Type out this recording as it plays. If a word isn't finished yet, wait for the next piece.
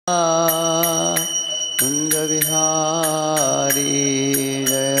बिहारी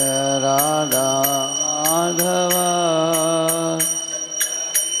जय राधा माधव।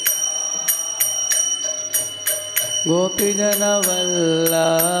 गोपीजन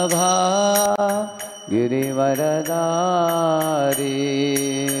वल्लभा गिरिवरधारी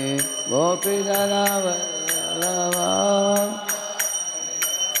गोपीजन वल्लभा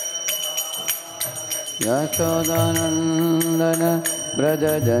यशोदानंदन ब्रज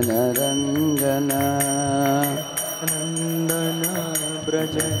जनरंजन नंदन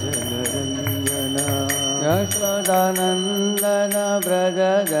ब्रज जनरंजन यशोदानंदन ब्रज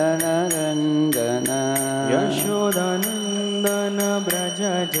जनरंजन यशोदानंदन ब्रज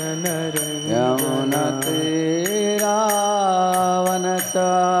जनरंजन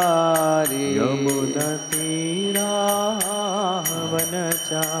यमुनातीरावनचारी यमुनातीरावनचारी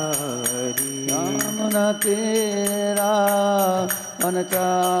यमुनातीरावनचारी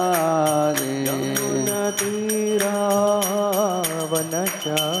यमुनातीरावनचारी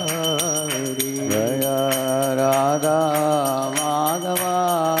जय राधा माधवा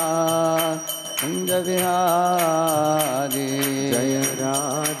कुंज बिहारी जय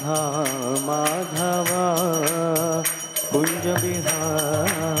राधा माधवा कुंज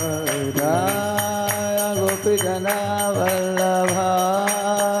बिहारी जय गोपीजन वल्लभा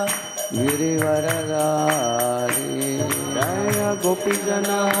गिरिवरधारी जय गोपीजन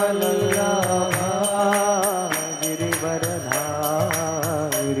वल्लभा गिरिवरधारी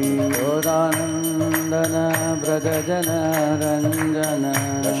यशोदानंदन ब्रज जनरंजन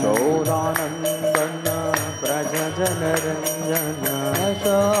यशोदानंदन ब्रज जनरंजन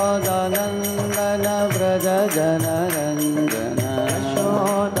यशोदानंदन ब्रज जनरंजन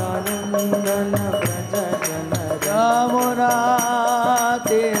यशोदानंदन ब्रज जनरंजन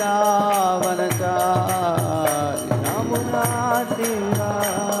यमुनातीरावनचारी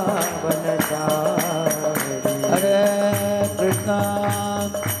यमुनातीरावनचारी हरे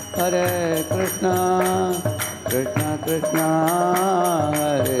कृष्णा कृष्णा कृष्णा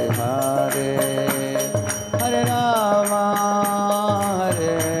हरे हरे हरे राम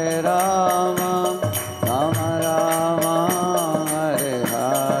राम राम हरे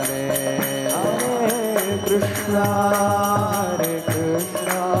हरे हरे कृष्णा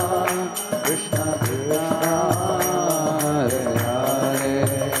कृष्णा कृष्णा हरे हरे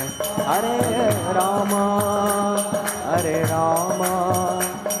हरे राम राम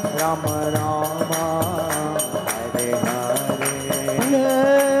राम हरे हरे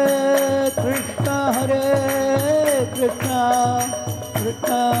हरे कृष्णा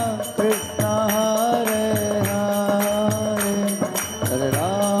कृष्णा कृष्णा हरे हरे हरे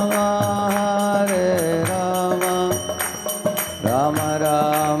राम राम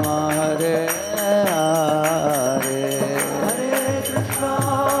राम हरे हरे हरे कृष्णा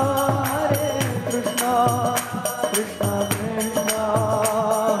कृष्णा कृष्णा कृष्णा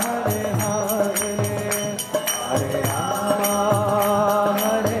हरे हरे हरे राम राम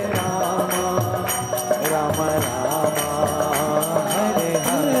हरे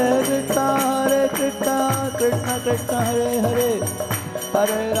हरे कृष्णा कृष्णा कृष्णा हरे हरे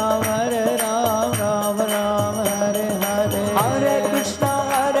हरे राम राम हरे हरे हरे कृष्णा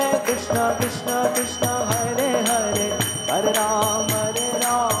कृष्णा कृष्णा हरे हरे हरे राम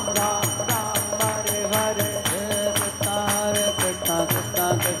राम हरे हरे कृष्णा कृष्णा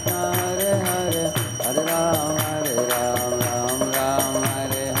कृष्णा हरे हरे हरे राम राम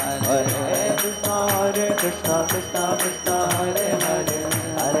हरे हरे कृष्णा कृष्णा कृष्णा हरे हरे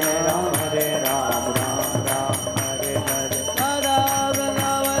हरे राम हरे हरे राधा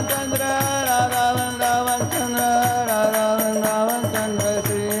वृंदावन चंद्र राधा वृंदावन चंद्र राधा वृंदावन चंद्र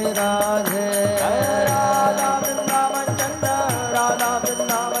श्री राधे राधा वृंदावन चंद्र राधा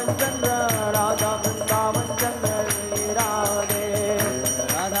वृंदावन चंद्र राधा वृंदावन चंद्र श्री राधे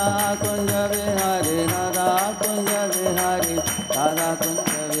राधा कुंज बिहारी राधा कुंज बिहारी राधा कुंज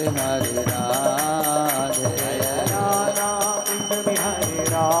बिहारी राधे राधा कुंज बिहारी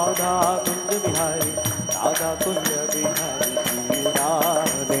राधा कुंज बिहारी राधा कुंज बिहारी श्री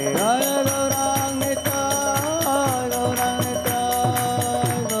राधे जय गौरांग श्री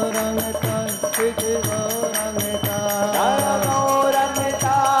गौरांग श्री गौरांग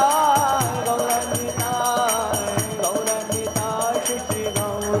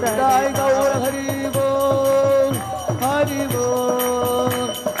गौर हरि बोल हरि बोल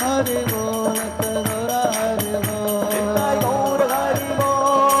हरि बोल गौरा हरि बोल गौर हरि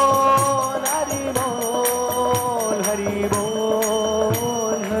बोल हरि बोल हरि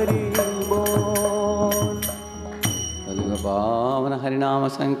बोल हरि बोल। पावन हरिनाम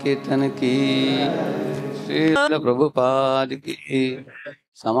संकीर्तन की श्री प्रभुपाद की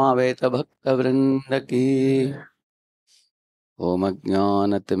समावेत भक्तवृंद की। ओम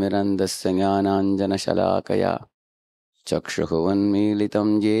अज्ञानतिमिरन्धस्य ज्ञानाञ्जनशलाकया चक्षुरुन्मीलितं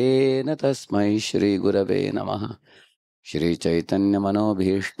येन तस्मै श्रीगुरवे नमः।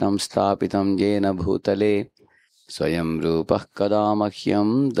 श्रीचैतन्यमनोभीष्टं स्थापितं येन भूतले स्वयं रूपः कदा मह्यं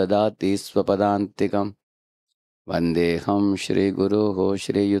ददाति स्वपदान्तिकम्। वन्देऽहं श्रीगुरोः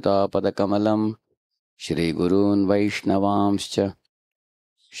श्रीयुतापदकमलं श्रीगुरून् वैष्णवांश्च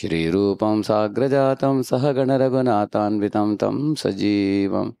श्रीरूपं साग्रजातं सहगणरघुनाथान्वितं तं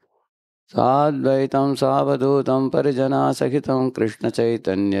सजीवं साद्वैतं सावधूतं परिजनासहितं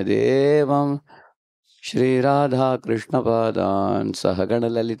कृष्णचैतन्यदेवं श्रीराधाकृष्णपादान्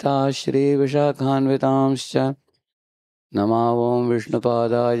सहगणललिता श्रीविशाखान्वितांश्च नमो ॐ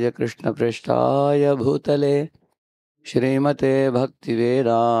विष्णुपादाय कृष्णप्रेष्ठाय भूतले श्रीमते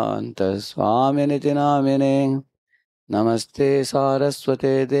भक्तिवेदान्त स्वामिनिति नामिने। नमस्ते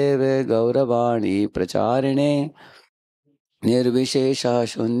सारस्वते देवे गौरवाणी प्रचारिणे निर्विशेषा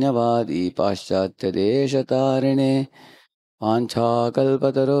शून्यवादी पाश्चात्यदेशतारिणे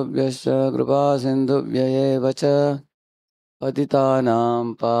वाञ्छाकल्पतरुभ्यश्च कृपासिन्धुभ्य एव च पतितानां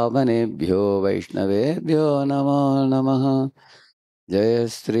पावनेभ्यो वैष्णवेभ्यो नमो नमः। जय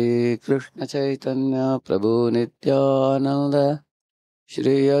श्री कृष्ण चैतन्य प्रभु नित्यानंद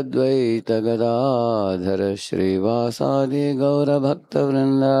श्री अद्वैत गदाधर श्रीवासादि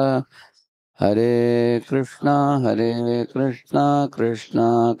गौरभक्तवृंद। हरे कृष्णा कृष्णा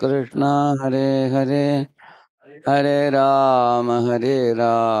कृष्णा हरे हरे, हरे Ram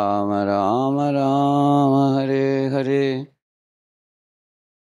Ram Ram Hare Hare.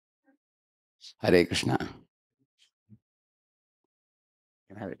 Hare Krishna.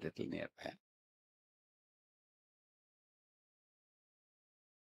 Can I have it little nearby?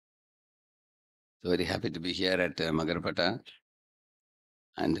 So very happy to be here at Magarpata,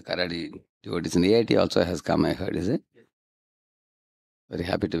 and Karadi devotees in the AIT also has come, I heard, is it? Very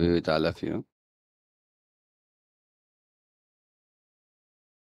happy to be with all of you.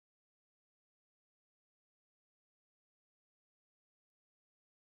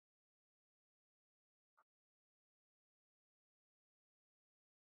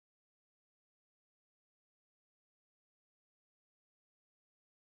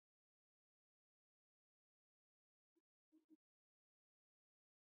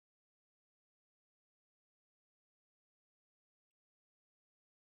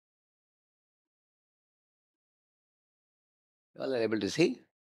 You all are able to see?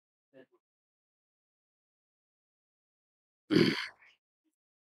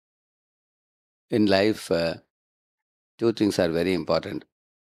 In life, two things are very important: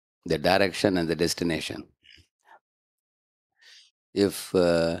 the direction and the destination. If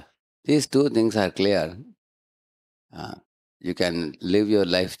these two things are clear, you can live your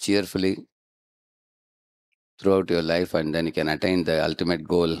life cheerfully throughout your life, and then you can attain the ultimate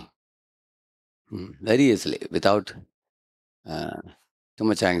goal very easily without too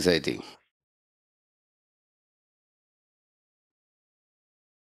much anxiety.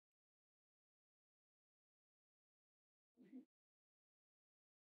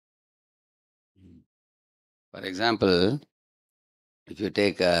 For example, if you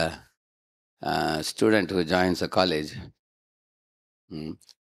take a student who joins a college,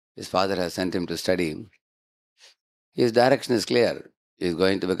 his father has sent him to study. His direction is clear. He is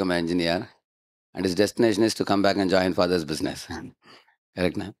going to become an engineer, and his destination is to come back and join father's business.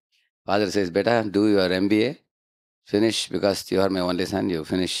 Correct, na? Father says, "Beta, do your MBA, finish, because you are my only son. You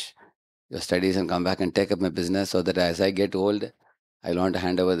finish your studies and come back and take up my business, so that as I get old, I want to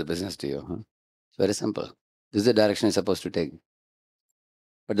hand over the business to you." It's very simple. This is the direction he's supposed to take.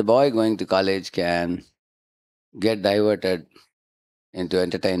 But the boy going to college can get diverted into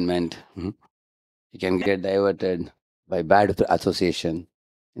entertainment. He can get diverted by bad association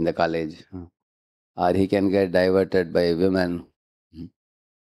in the college, or he can get diverted by women,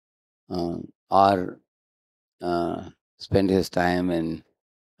 or spend his time in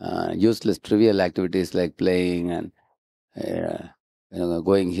useless, trivial activities like playing and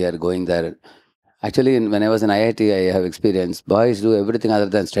going here, going there. Actually, when I was in IIT, I have experienced boys do everything other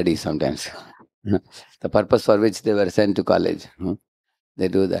than study sometimes. The purpose for which they were sent to college, they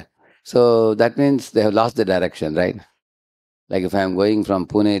do that. So that means they have lost the direction, right? Like if I am going from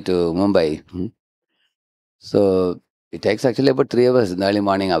Pune to Mumbai, so it takes actually about 3 hours in the early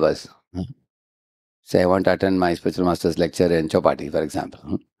morning hours. Say I want to attend my spiritual master's lecture in Chopati, for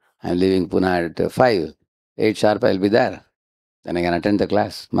example. I'm leaving Pune at 5, 8 sharp, I'll be there. Then I can attend the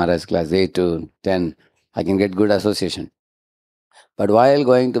class, Maharaj's class, 8 to 10. I can get good association. But while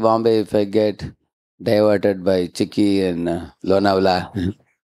going to Bombay, if I get diverted by Chikki and Lonavala,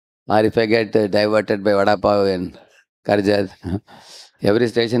 Or if I get diverted by Vada Pav and Karjat, every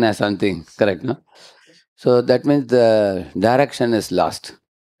station has something, correct, no? So that means the direction is lost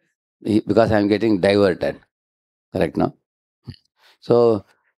because I'm getting diverted, correct, no? So,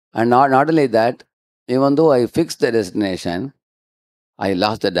 and not only that, even though I fixed the destination, I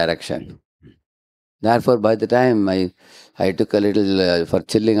lost the direction. Therefore, by the time I took a little for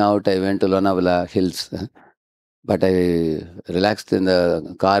chilling out, I went to Lonavala Hills, but I relaxed in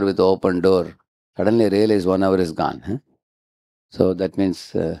the car with the open door. Suddenly, I realized 1 hour is gone. So that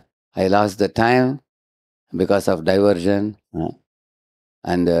means I lost the time because of diversion,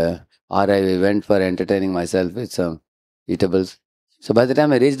 and or I went for entertaining myself with some eatables. So by the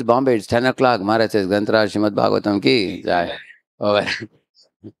time I reached Bombay, it's 10 o'clock. Maharaj says, Granthara Srimad Bhagavatam ki jai. Over.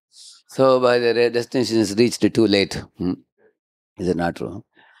 So by the destination is reached too late. Is it not true?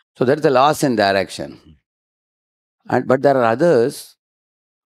 So that's the loss in direction. But there are others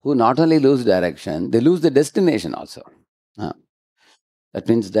who not only lose direction, they lose the destination also. Uh, that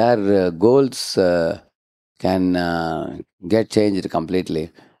means their goals can get changed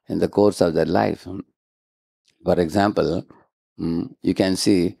completely in the course of their life. For example, you can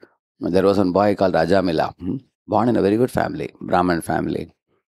see there was one boy called Rajamila, born in a very good family, Brahmin family.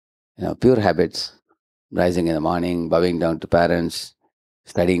 Pure habits, rising in the morning, bowing down to parents,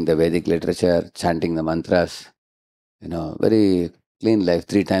 studying the Vedic literature, chanting the mantras. Very clean life.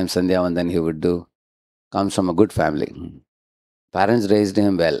 3 times Sandhya and then he would do. Comes from a good family. Parents raised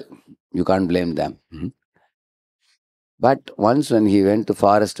him well. You can't blame them. But once when he went to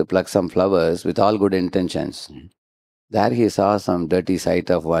forest to pluck some flowers with all good intentions, there he saw some dirty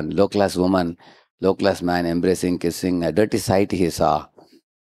sight of one low class woman, low class man embracing, kissing, a dirty sight he saw.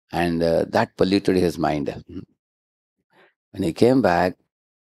 And that polluted his mind. When he came back,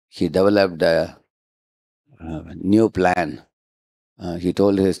 he developed a new plan. He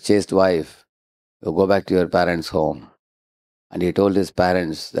told his chaste wife, "You go back to your parents' home." And he told his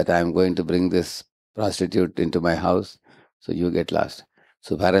parents that I am going to bring this prostitute into my house, so you get lost.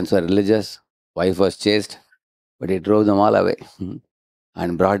 So parents were religious, wife was chaste, but he drove them all away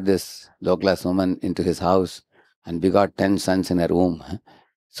and brought this low class woman into his house and begot 10 sons in her womb.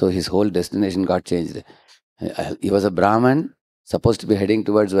 So his whole destination got changed. He was a Brahman, supposed to be heading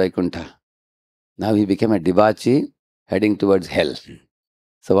towards Vaikuntha. Now he became a Dibachi, heading towards hell.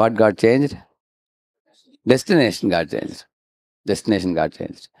 So what got changed? Destination got changed. Destination got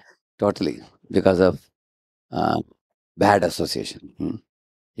changed totally because of uh, bad association.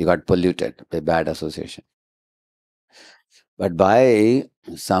 You got polluted by bad association. But by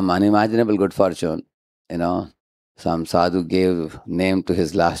some unimaginable good fortune, you know, some sadhu gave name to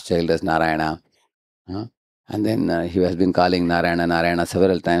his last child as Narayana. And then he has been calling Narayana, Narayana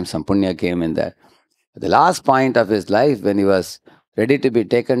several times. Some punya came in there. At the last point of his life, when he was ready to be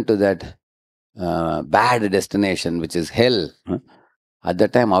taken to that bad destination, which is hell, at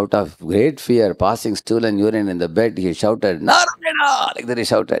that time, out of great fear, passing stool and urine in the bed, he shouted, Narayana! Like that he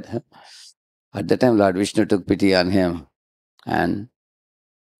shouted. At that time, Lord Vishnu took pity on him and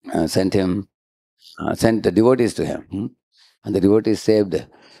sent the devotees to him. And the devotees saved.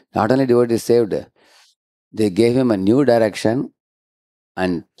 Not only devotees saved, they gave him a new direction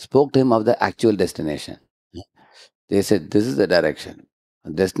and spoke to him of the actual destination. They said, this is the direction.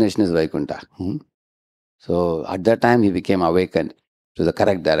 The destination is Vaikuntha. So at that time, he became awakened to the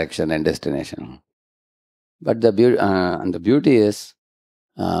correct direction and destination. But the beauty is,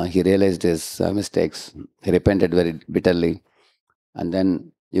 he realized his mistakes. He repented very bitterly. And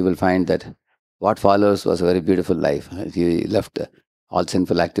then you will find that what follows was a very beautiful life. He left all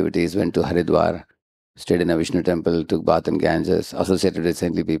sinful activities, went to Haridwar, stayed in a Vishnu temple, took bath in Ganges, associated with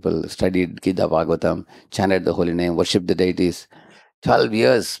saintly people, studied Gita Bhagavatam, chanted the holy name, worshipped the deities. 12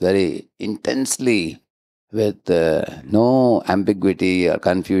 years very intensely with no ambiguity or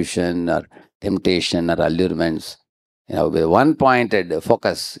confusion or temptation or allurements. With one pointed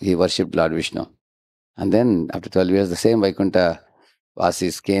focus, he worshipped Lord Vishnu. And then after 12 years, the same Vaikuntha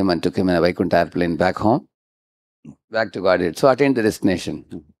Vasis came and took him in a Vaikuntha airplane back home, back to Godhead. So attained the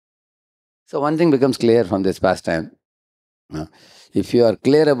destination. So one thing becomes clear from this pastime. If you are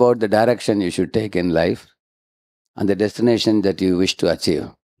clear about the direction you should take in life and the destination that you wish to achieve,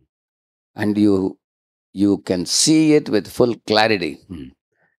 and you can see it with full clarity,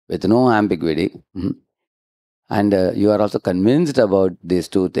 with no ambiguity, and you are also convinced about these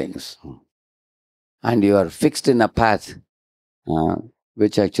two things, and you are fixed in a path uh,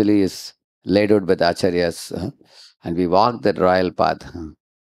 which actually is laid out by the acharyas, and we walk that royal path,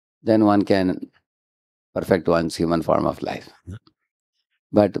 then one can perfect one's human form of life.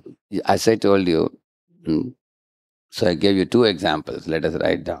 But as I told you, so I gave you two examples. Let us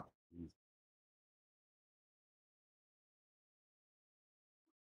write down.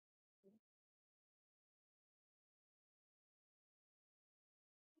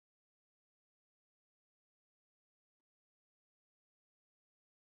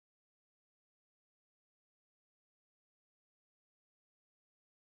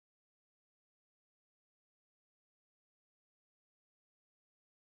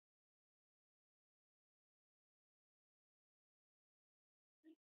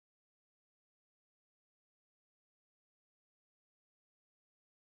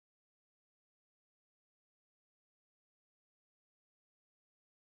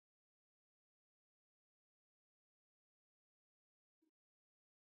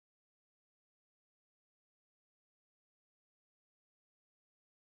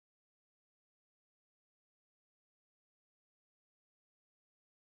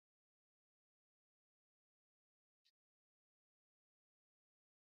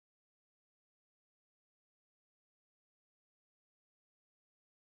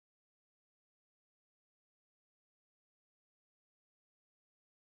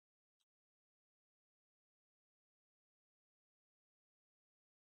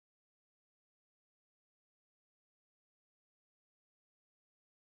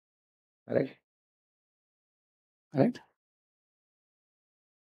 Correct? Correct?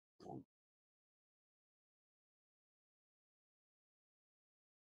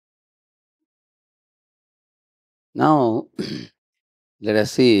 Now, let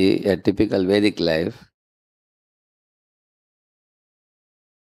us see a typical Vedic life.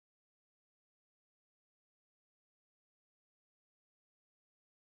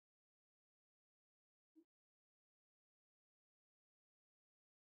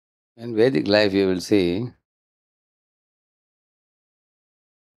 In Vedic life, you will see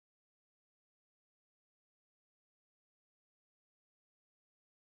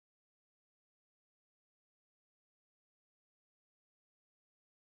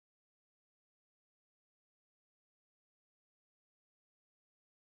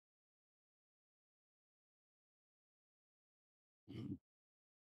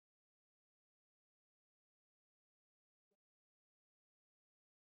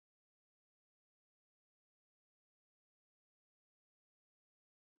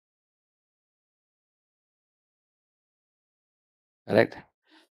correct.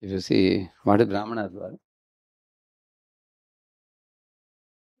 If you see what is Brahmanas were,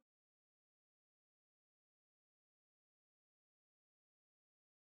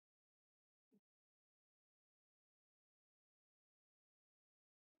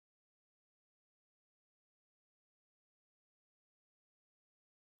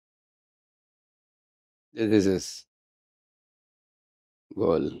 this is his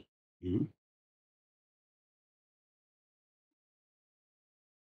goal. Mhm.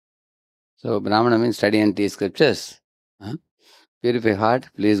 So Brahmana means study and teach scriptures. Huh? Purify heart,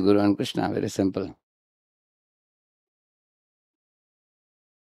 please Guru and Krishna. Very simple.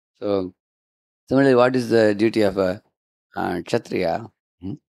 So similarly, what is the duty of a Kshatriya?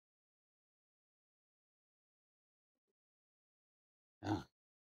 Hmm? Yeah,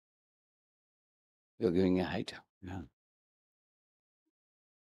 you're giving a height. Yeah,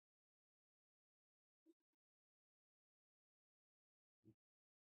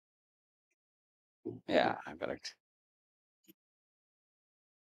 yeah, correct.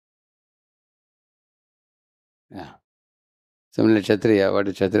 Yeah. Similarly, Kshatriya, what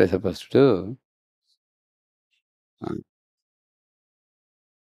is Kshatriya supposed to do? Uh,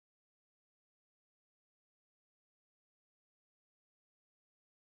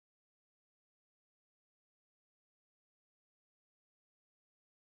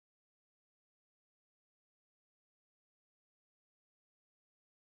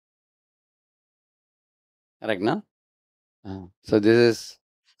 Correct, no? So this is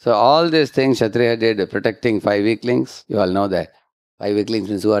so all these things Kshatriya did protecting five weaklings. You all know that. Five weaklings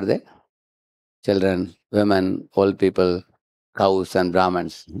means who are they? Children, women, old people, cows and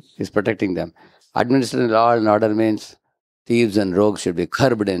Brahmins. He's protecting them. Administering law and order means thieves and rogues should be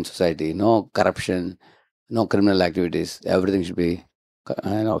curbed in society. No corruption, no criminal activities. Everything should be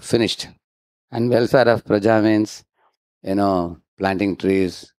finished. And welfare of praja means planting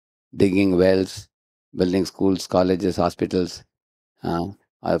trees, digging wells, building schools, colleges, hospitals, uh,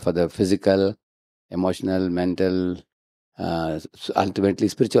 for the physical, emotional, mental, ultimately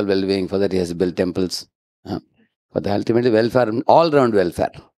spiritual well-being. For that, he has built temples. Uh, for the ultimately welfare, all-round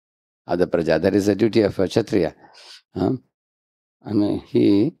welfare of the praja. That is the duty of a Kshatriya. I mean,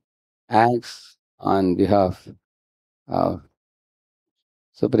 he acts on behalf of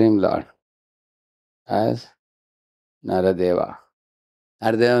Supreme Lord as Naradeva.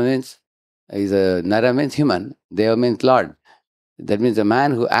 Naradeva means Nara means human. Deva means Lord. That means a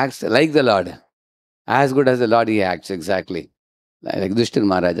man who acts like the Lord. As good as the Lord he acts, exactly. Like Yudhishthir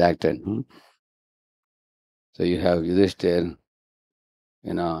Maharaj acted. So you have Yudhishthir,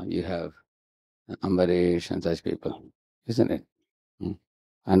 you have Ambarish and such people, isn't it? Hmm.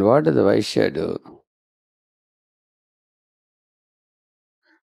 And what does the Vaishya do?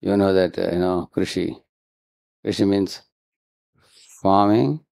 You know that, Krishi. Krishi means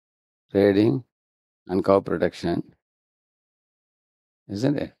farming, trading, and cow protection,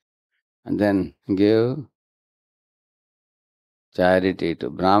 isn't it? And then give charity to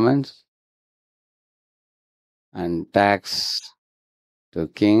Brahmins and tax to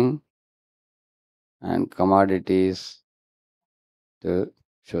king and commodities to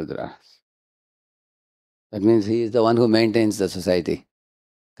Shudras. That means he is the one who maintains the society,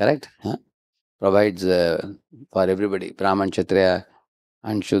 correct? Huh? Provides for everybody, Brahman, Kshatriya,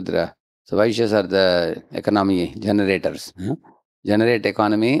 and Shudra. So Vaishyas are the economy generators. Huh? Generate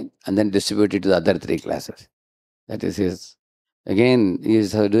economy and then distribute it to the other three classes. That is his. Again, he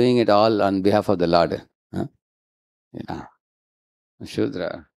is doing it all on behalf of the Lord. Huh? Yeah.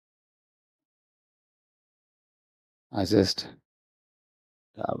 Shudra assist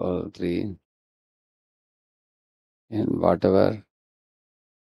Above three in whatever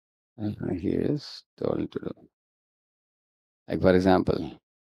he is told to do. Like for example,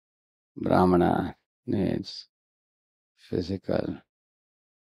 Brahmana needs physical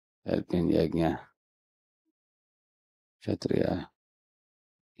help in yajna. Kshatriya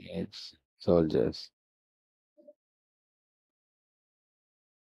needs soldiers.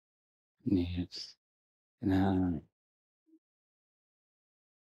 Needs. No.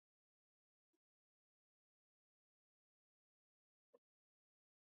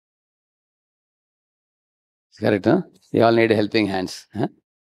 It's correct, huh? They all need helping hands, huh?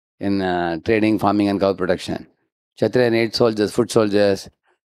 In trading, farming, and cow production. Kshatriya needs soldiers, foot soldiers,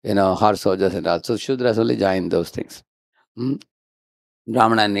 horse soldiers, and all. So Shudras only join those things. Hmm?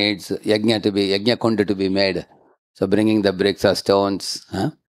 Brahmana needs yajna kunda to be made. So bringing the bricks or stones,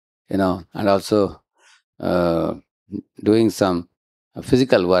 huh? And also uh, doing some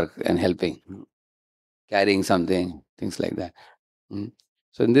physical work and helping, carrying something, things like that. Mm.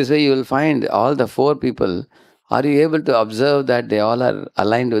 So in this way, you will find all the four people. Are you able to observe that they all are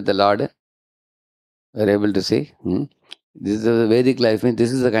aligned with the Lord? You are able to see. This is the Vedic life. Means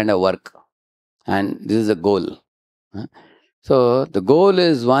this is the kind of work, and this is the goal. Huh? So the goal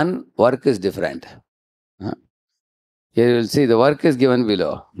is one, work is different. Huh? Here you will see the work is given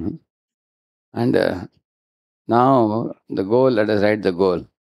below, and now the goal. Let us write the goal.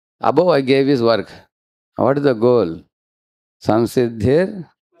 Above I gave his work. What is the goal? Samsiddhir.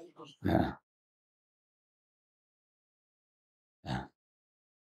 Yeah, yeah.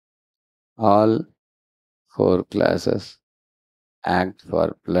 All four classes act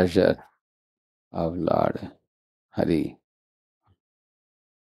for pleasure of Lord Hari.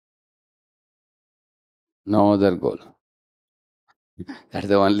 No other goal. That's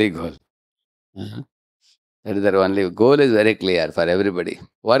the only goal. Uh-huh. That is the only goal is very clear for everybody.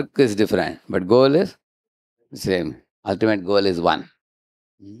 Work is different, but goal is same. Ultimate goal is one.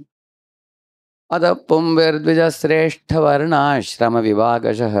 अद पुंभिर्द्विज श्रेष्ठ वर्णाश्रम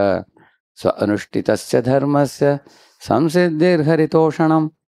विभागशः स्व अनुष्ठितस्य धर्मस्य संसिद्धिर्हरितोषणम्.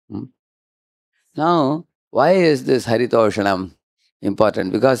 Now, why is this Haritoshanam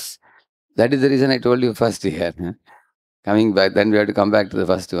important? Because that is the reason I told you first here. Coming back, then we have to come back to the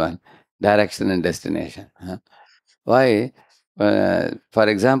first one, direction and destination. Why? For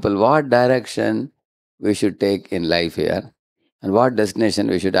example, what direction we should take in life here and what destination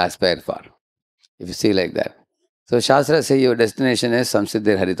we should aspire for, if you see like that. So Shastra say your destination is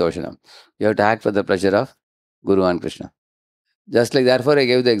Samsiddhir Haritoshanam. You have to act for the pleasure of Guru and Krishna. Just like therefore I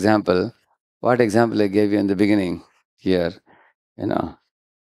gave the example. What example I gave you in the beginning here, you know.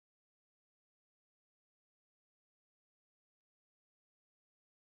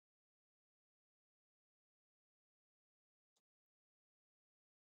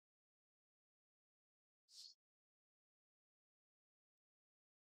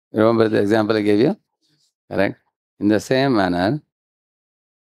 Remember the example I gave you? Correct? In the same manner,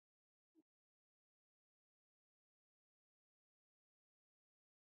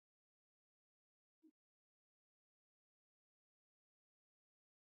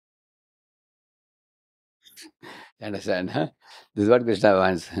 you understand? Huh? This is what Krishna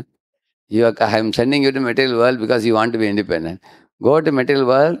wants. I am sending you to material world because you want to be independent. Go to material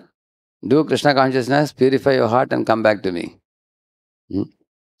world, do Krishna consciousness, purify your heart and come back to me. Hmm?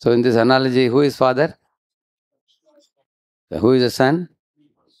 So in this analogy, who is father? Who is the son?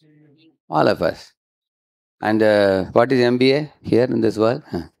 All of us. And what is MBA here in this world?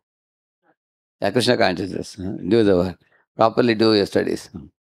 Yeah, Krishna consciousness. Do the work. Properly do your studies.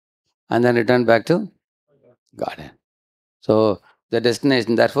 And then return back to Godhead. So the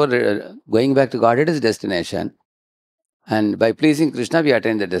destination, therefore, going back to Godhead is destination. And by pleasing Krishna, we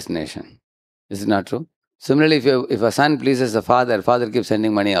attain the destination. Is it not true? Similarly, if a son pleases the father, father keeps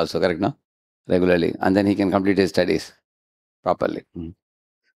sending money also, correct, no? Regularly. And then he can complete his studies properly.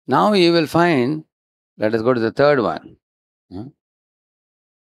 Now you will find, let us go to the third one.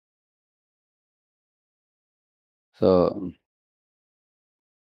 So,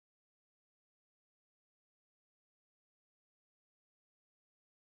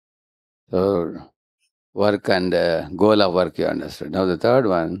 so work and goal of work you understood. Now the third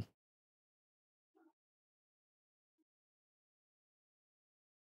one,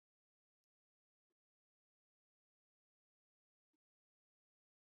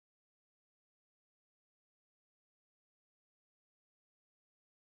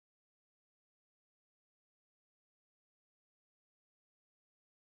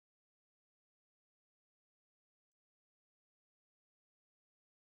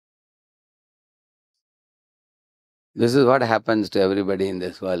 This is what happens to everybody in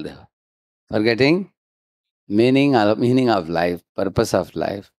this world. Forgetting meaning of life, purpose of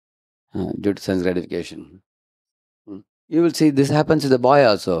life, due to sense gratification. You will see this happens to the boy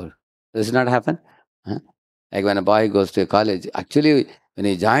also. Does it not happen? Huh? Like when a boy goes to a college, actually, when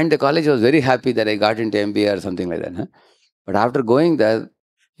he joined the college, he was very happy that I got into MBA or something like that. Huh? But after going there,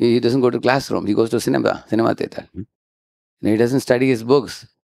 he doesn't go to classroom. He goes to cinema theater. And he doesn't study his books.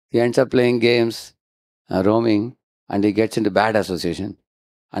 He ends up playing games, roaming, and he gets into bad association.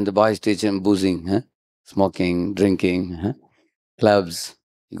 And the boys teach him boozing, smoking, drinking, clubs.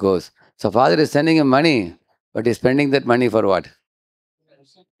 He goes. So father is sending him money, but he's spending that money for what?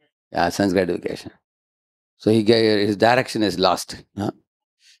 Yeah, sense gratification. So his direction is lost.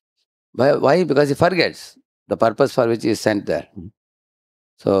 Why? Because he forgets the purpose for which he is sent there.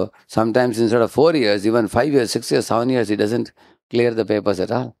 So sometimes instead of 4 years, even 5 years, 6 years, 7 years, he doesn't clear the papers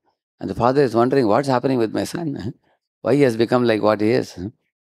at all. And the father is wondering what's happening with my son. Why he has become like what he is.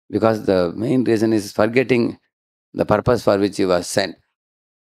 Because the main reason is forgetting the purpose for which he was sent.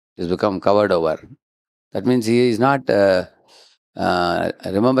 He's become covered over. That means he is not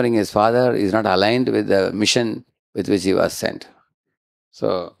remembering his father, is not aligned with the mission with which he was sent.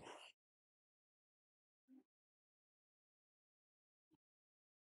 So,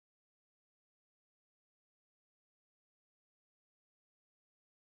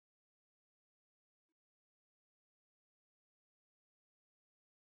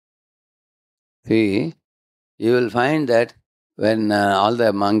 see, you will find that when all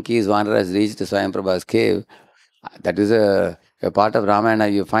the monkeys, wanderers reached Swayamprabha's cave, that is a part of Ramayana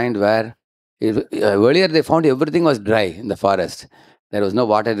you find where earlier they found everything was dry in the forest. There was no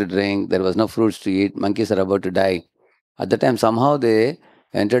water to drink, there was no fruits to eat, monkeys are about to die. At the time, somehow they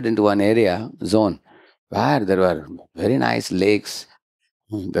entered into one area, zone, where there were very nice lakes.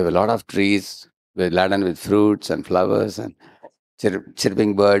 There were a lot of trees laden with fruits and flowers and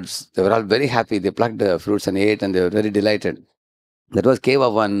chirping birds. They were all very happy. They plucked the fruits and ate, and they were very delighted. That was cave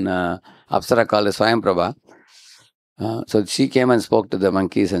of one Apsara called Swayamprabha. So she came and spoke to the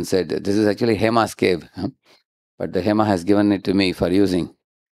monkeys and said, "This is actually Hema's cave, but the Hema has given it to me for using.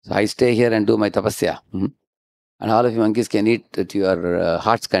 So I stay here and do my tapasya. And all of you monkeys can eat to your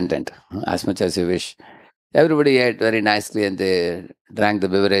heart's content, as much as you wish." Everybody ate very nicely and they drank the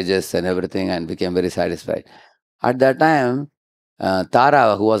beverages and everything and became very satisfied. At that time,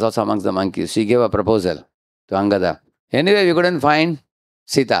 Tara, who was also amongst the monkeys, she gave a proposal to Angada. Anyway, we couldn't find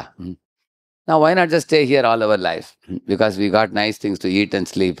Sita. Now, why not just stay here all our life? Because we got nice things to eat and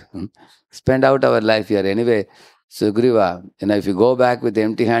sleep. Spend out our life here. Anyway, Sugriva, if you go back with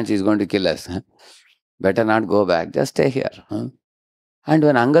empty hands, he's going to kill us. Better not go back. Just stay here. And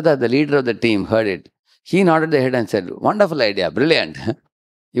when Angada, the leader of the team, heard it, he nodded the head and said, "Wonderful idea, brilliant."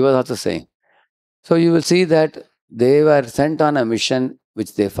 He was also saying. So you will see that they were sent on a mission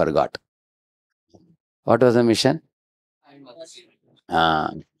which they forgot. What was the mission?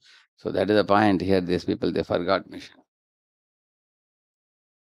 Ah, so that is the point here. These people, they forgot mission.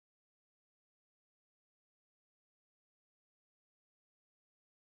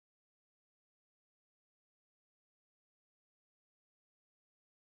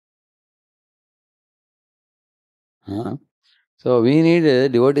 Huh? So we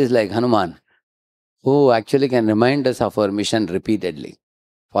need devotees like Hanuman, who actually can remind us of our mission repeatedly,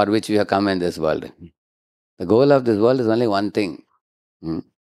 for which we have come in this world. The goal of this world is only one thing. Hmm.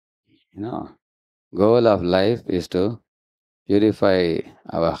 You know, goal of life is to purify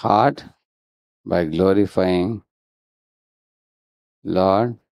our heart by glorifying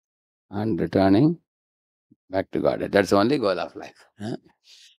Lord and returning back to God. That's the only goal of life.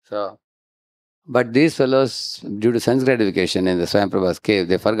 So, but these fellows, due to sense gratification in the Swayamprabha's cave,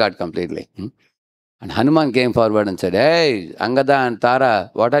 they forgot completely. And Hanuman came forward and said, "Hey, Angada and Tara,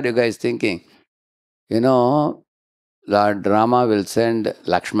 what are you guys thinking? You know, Lord Rama will send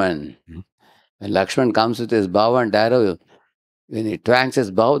Lakshman. When Lakshman comes with his bow and arrow, when he twangs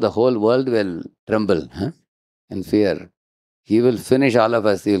his bow, the whole world will tremble in fear. He will finish all of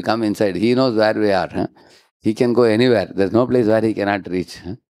us. He will come inside. He knows where we are. He can go anywhere. There's no place where he cannot reach.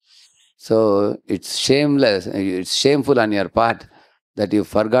 So it's shameless. It's shameful on your part that you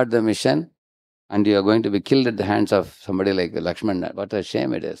forgot the mission and you are going to be killed at the hands of somebody like Lakshman. What a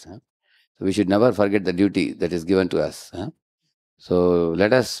shame it is. So we should never forget the duty that is given to us. So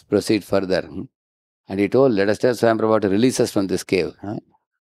let us proceed further. And he told, let us tell Swayamprabha to release us from this cave.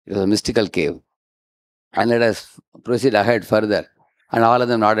 It was a mystical cave. And let us proceed ahead further. And all of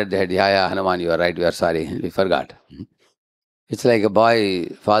them nodded their head. Yeah, Hanuman, you are right. We are sorry. We forgot. It's like a boy,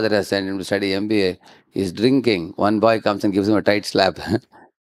 father has sent him to study MBA. He's drinking. One boy comes and gives him a tight slap.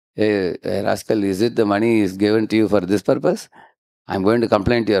 Hey, rascal, is it the money is given to you for this purpose? I'm going to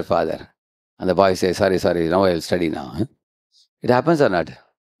complain to your father. And the boy says, sorry, sorry, now I'll study now. It happens or not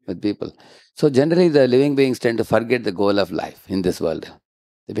with people. So generally the living beings tend to forget the goal of life in this world.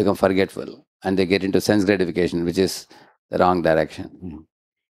 They become forgetful and they get into sense gratification, which is the wrong direction.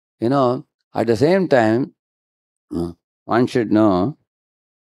 You know, at the same time, uh, one should know,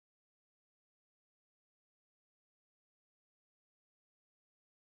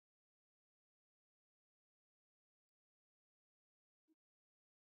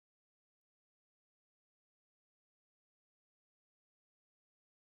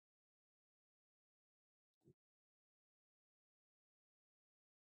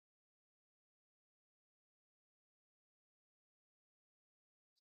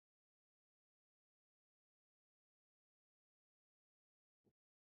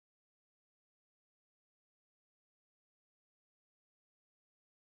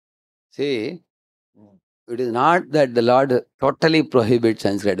 see, it is not that the Lord totally prohibits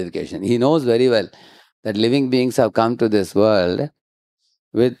sense gratification. He knows very well that living beings have come to this world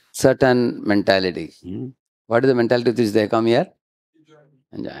with certain mentality. What is the mentality with which they come here?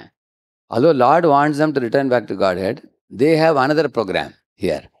 Enjoy. Although Lord wants them to return back to Godhead, they have another program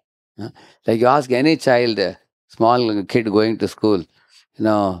here. Huh? Like you ask any child, small kid going to school,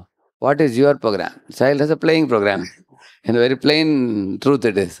 what is your program? Child has a playing program. In a very plain truth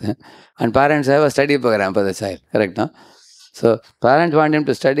it is. And parents have a study program for the child. Correct, no? So parents want him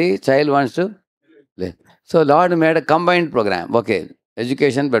to study, child wants to play. So Lord made a combined program. Okay,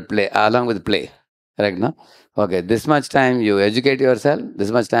 education but play, along with play. Correct, no? Okay, this much time you educate yourself, this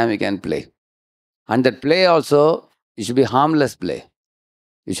much time you can play. And that play also, it should be harmless play.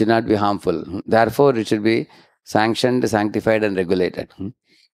 It should not be harmful. Therefore, it should be sanctioned, sanctified, and regulated.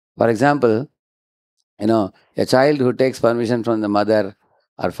 For example, a child who takes permission from the mother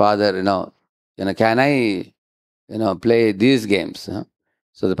or father, can I, play these games? Huh?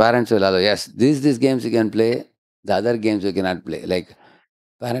 So the parents will allow, yes, these games you can play, the other games you cannot play. Like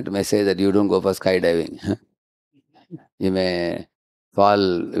parent may say that you don't go for skydiving. You may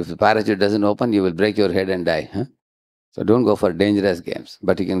fall, if the parachute doesn't open, you will break your head and die. Huh? So don't go for dangerous games,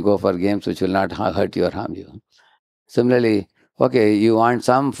 but you can go for games which will not hurt you or harm you. Similarly, okay, you want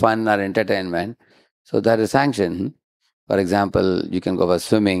some fun or entertainment, so there is sanction. For example, you can go for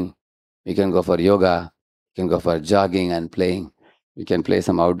swimming, you can go for yoga, you can go for jogging and playing. You can play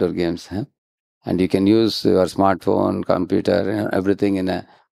some outdoor games, huh? And you can use your smartphone, computer, everything in a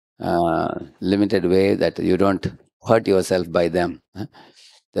limited way that you don't hurt yourself by them. Huh?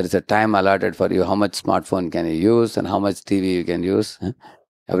 There is a time allotted for you how much smartphone can you use and how much TV you can use. Huh?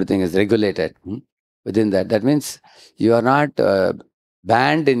 Everything is regulated within that. That means you are not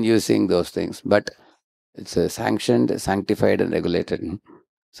banned in using those things, but it's sanctioned, sanctified, and regulated.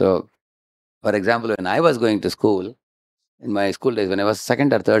 So, for example, when I was going to school, in my school days, when I was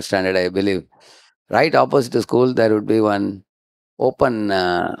second or third standard, I believe, right opposite the school, there would be one open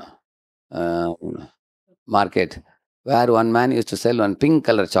uh, market where one man used to sell one pink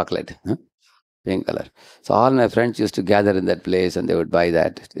color chocolate. Pink color. So all my friends used to gather in that place and they would buy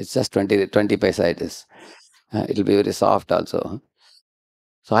that. It's just 20 paisa it is. It'll be very soft also.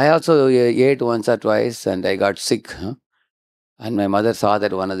 So I also ate once or twice and I got sick. And my mother saw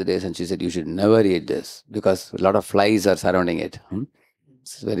that one of the days and she said, you should never eat this because a lot of flies are surrounding it.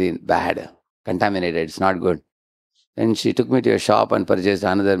 It's very bad, contaminated, it's not good. Then she took me to a shop and purchased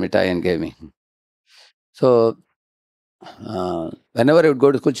another mitai and gave me. So whenever I would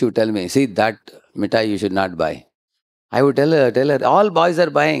go to school, she would tell me, see, that mitai you should not buy. I would tell her, all boys are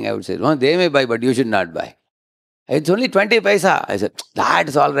buying. I would say, no, they may buy, but you should not buy. It's only 20 paisa. I said,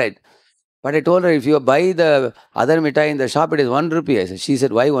 that's all right. But I told her, if you buy the other mitai in the shop, it is 1 rupee. I said, she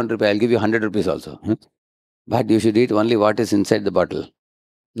said, why 1 rupee? I'll give you 100 rupees also. But you should eat only what is inside the bottle,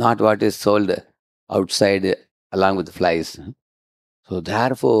 not what is sold outside along with the flies. So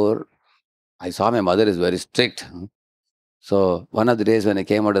therefore, I saw my mother is very strict. So one of the days when I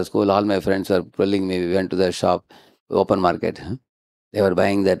came out of school, all my friends were pulling me. We went to the shop, open market. They were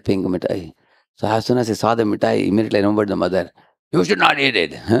buying that pink mitai. So as soon as I saw the mitai, immediately I remembered the mother. You should not eat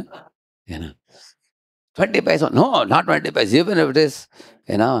it. You know, 20 paisa. No, not 20 paisa. Even if it is,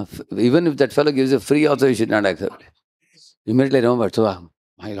 even if that fellow gives you free also, you should not accept it. Immediately I remembered. So,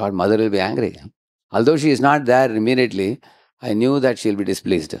 my Lord, mother will be angry. Although she is not there immediately, I knew that she'll be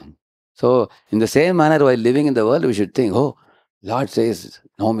displeased. So, in the same manner, while living in the world, we should think, oh, Lord says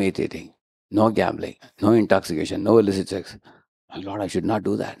no meat eating, no gambling, no intoxication, no illicit sex. My Lord, I should not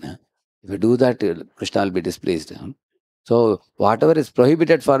do that. If I do that, Krishna will be displeased. So, whatever is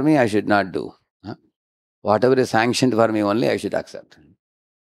prohibited for me, I should not do. Whatever is sanctioned for me only, I should accept.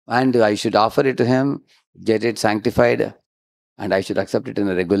 and I should offer it to him, get it sanctified, and I should accept it in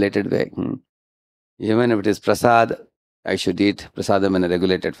a regulated way. Even if it is prasad, I should eat prasadam in a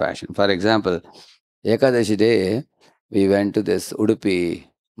regulated fashion. For example, Ekadashi day, we went to this Udupi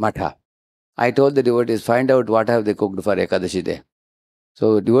Matha. I told the devotees, find out what have they cooked for Ekadashi day.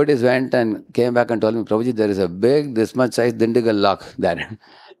 So devotees went and came back and told me, Prabhuji, there is a big, this much size Dindigal lock there.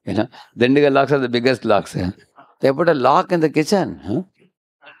 Dindigal locks are the biggest locks. They put a lock in the kitchen.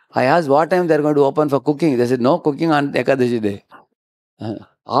 I asked what time they are going to open for cooking. They said, no cooking on Ekadashi day. Uh,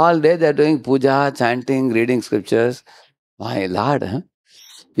 all day they are doing puja, chanting, reading scriptures. My Lord,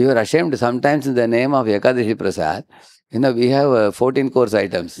 we were ashamed sometimes in the name of Ekadashi Prasad. We have 14 course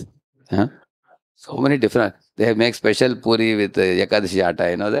items. So many different. They make special puri with Ekadashi atta,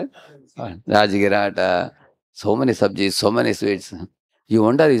 you know that? Rajgira atta. So many sabjis, so many sweets. You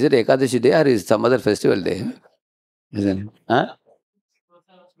wonder, is it Ekadashi day or is some other festival day? Isn't it? Huh?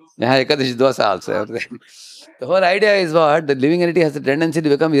 Yeah, Ekadashi dosa also. The whole idea is what? The living entity has a tendency to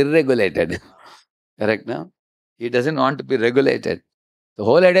become irregulated. Correct, no? He doesn't want to be regulated. The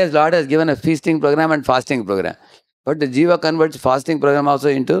whole idea is Lord has given a feasting program and fasting program. But the Jiva converts fasting program also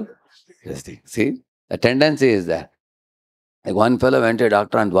into fasting. See? The tendency is there. Like one fellow went to a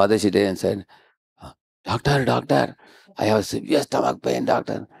doctor on Dwadashi day and said, doctor, I have severe stomach pain,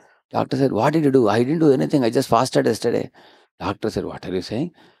 doctor. Doctor said, what did you do? I didn't do anything. I just fasted yesterday. Doctor said, what are you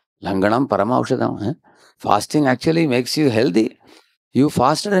saying? Langanam paramaushadam. Fasting actually makes you healthy. You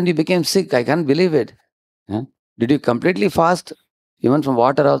fasted and you became sick. I can't believe it. Did you completely fast? Even from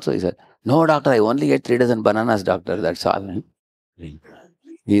water also? He said, no, doctor, I only ate 3 dozen bananas, doctor. That's all.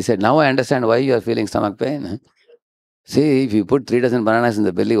 He said, now I understand why you are feeling stomach pain. See, if you put 3 dozen bananas in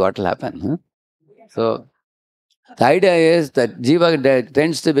the belly, what will happen? So, the idea is that Jiva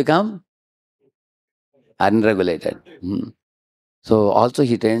tends to become unregulated. So, also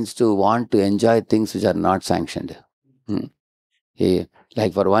he tends to want to enjoy things which are not sanctioned. He,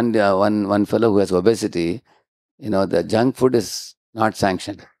 like for one fellow who has obesity, the junk food is not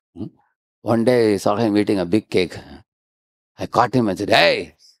sanctioned. One day I saw him eating a big cake. I caught him and said,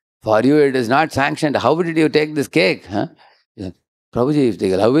 hey, for you it is not sanctioned. How did you take this cake? He said, Prabhuji, if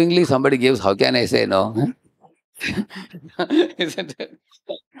they lovingly somebody gives, how can I say no? Isn't it?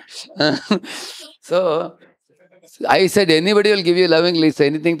 So I said, anybody will give you lovingly, so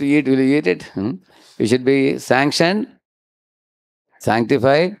anything to eat, will you eat it? You should be sanctioned,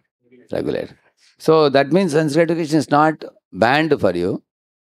 sanctified, regulated. So that means sense gratification is not banned for you.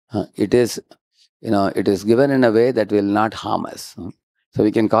 It is, it is given in a way that will not harm us. So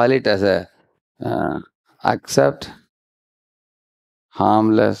we can call it as a accept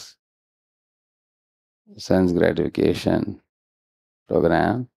harmless sense gratification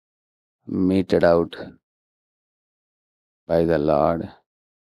program meted out by the Lord,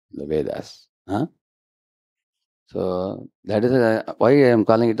 the Vedas. So that is why I am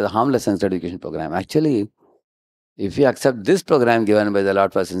calling it the harmless sense gratification program. Actually, if you accept this program given by the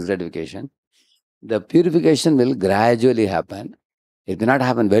Lord for sense gratification, the purification will gradually happen. It may not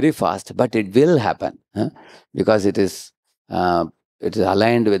happen very fast, but it will happen because it is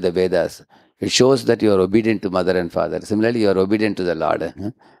aligned with the Vedas. It shows that you are obedient to mother and father. Similarly, you are obedient to the Lord.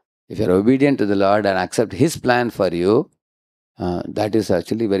 If you are obedient to the Lord and accept His plan for you, that is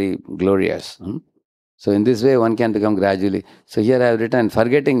actually very glorious. So in this way, one can become gradually. So here I have written,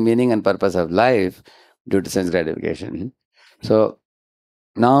 forgetting meaning and purpose of life due to sense gratification. So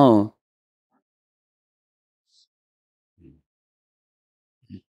now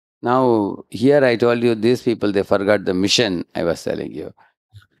here I told you, these people, they forgot the mission I was telling you.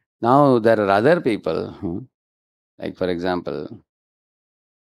 Now there are other people, like for example,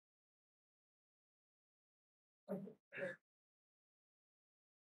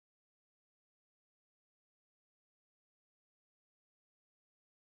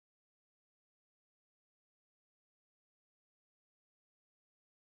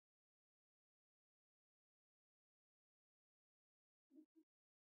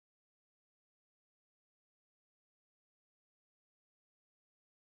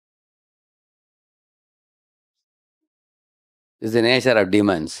 this is the nature of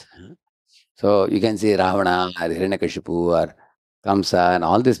demons. So you can see Ravana or Hiranyakashipu or Kamsa and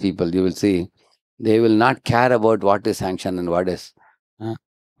all these people, you will see, they will not care about what is sanctioned and what is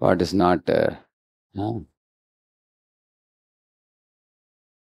not. So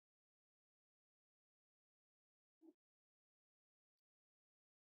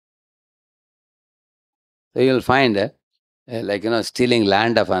you will find like, stealing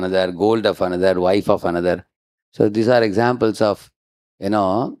land of another, gold of another, wife of another. So these are examples of,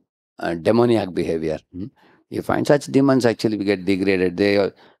 demoniac behavior. You find such demons actually get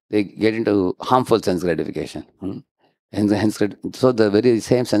degraded. they get into harmful sense gratification. And so the very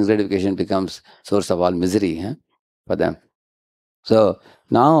same sense gratification becomes source of all misery for them. So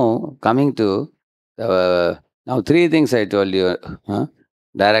now coming to now three things I told you: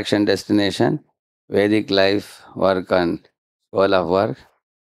 direction, destination, Vedic life, work, and goal of work,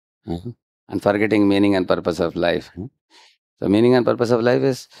 uh, and forgetting meaning and purpose of life. So meaning and purpose of life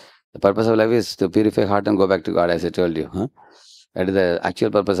is the purpose of life is to purify heart and go back to God, as I told you. That is the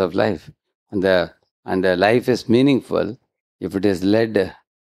actual purpose of life, and the life is meaningful if it is led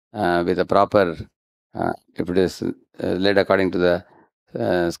with a proper, if it is led according to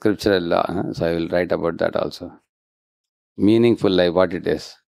the scriptural law. So I will write about that also. Meaningful life, what it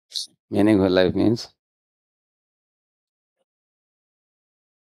is. Meaningful life means,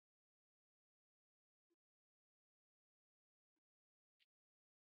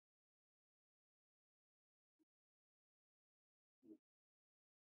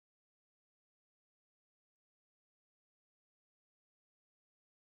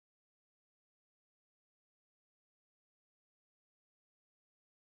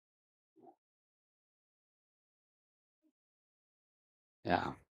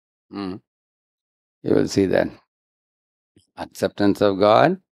 yeah, mm, you will see that acceptance of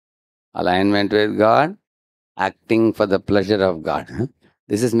God, alignment with God, acting for the pleasure of God.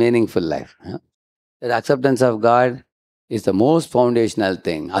 This is meaningful life. The acceptance of God is the most foundational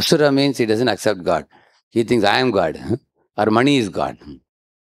thing. Asura means he doesn't accept God. He thinks I am God, or money is God.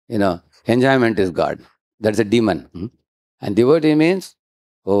 Enjoyment is God. That's a demon. And devotee means,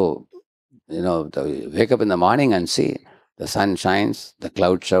 oh, wake up in the morning and see the sun shines, the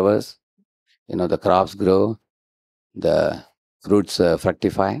cloud showers, the crops grow, the fruits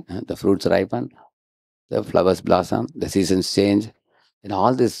fructify, the fruits ripen, the flowers blossom, the seasons change.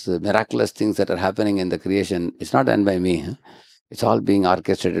 All these miraculous things that are happening in the creation, it's not done by me. It's all being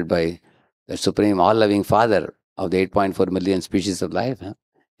orchestrated by the Supreme All-Loving Father of the 8.4 million species of life.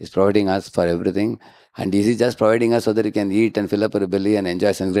 He's providing us for everything. And is he just providing us so that we can eat and fill up our belly and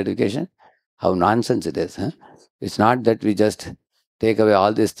enjoy sense gratification? How nonsense it is. It's not that we just take away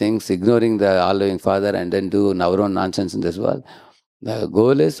all these things, ignoring the All-Loving Father, and then do our own nonsense in this world. The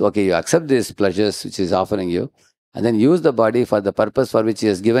goal is, okay, you accept these pleasures which is offering you, and then use the body for the purpose for which he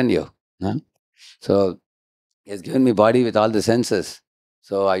has given you. So he has given me body with all the senses.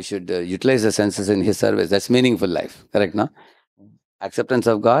 So I should utilize the senses in his service. That's meaningful life. Correct, no? Acceptance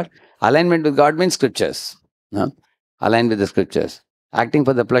of God. Alignment with God means scriptures. No? Align with the scriptures. Acting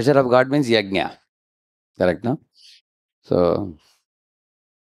for the pleasure of God means yajna. Correct, no? So,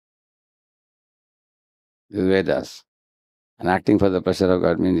 the Vedas. And acting for the pleasure of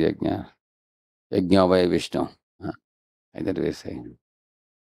God means yajna. Yajna by Vishnu. Like that we say.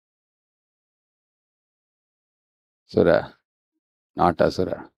 Sura, not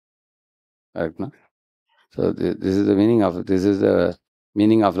asura. Correct, no? So this is the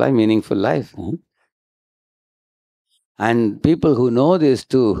meaning of life, meaningful life. And people who know these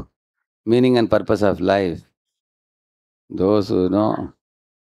two, meaning and purpose of life, those who know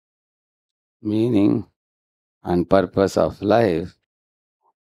meaning and purpose of life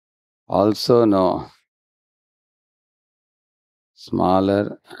also know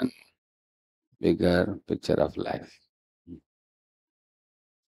smaller and bigger picture of life.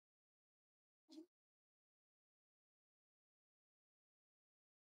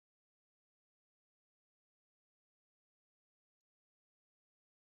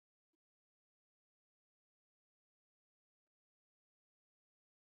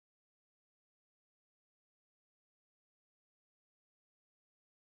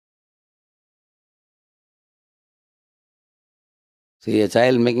 See, a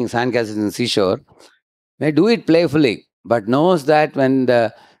child making sandcastles in the seashore may do it playfully, but knows that when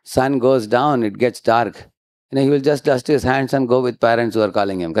the sun goes down, it gets dark. He will just dust his hands and go with parents who are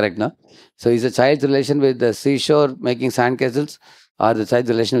calling him. Correct, no? So, is a child's relation with the seashore making sandcastles, or the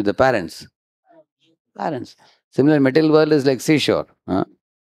child's relation with the parents? Parents. Similar, material world is like seashore.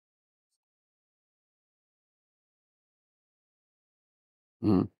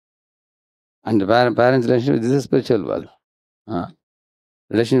 Mm. And the parents' relationship this is spiritual world. Uh,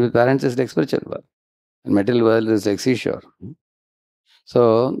 Relation with parents is like spiritual world. And material world is like seashore.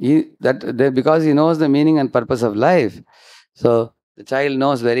 So because he knows the meaning and purpose of life, so the child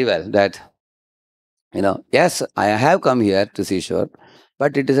knows very well that yes, I have come here to seashore,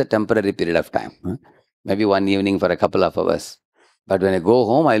 but it is a temporary period of time. Maybe one evening for a couple of hours. But when I go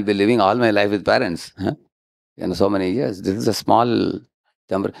home, I'll be living all my life with parents. So many years. This is a small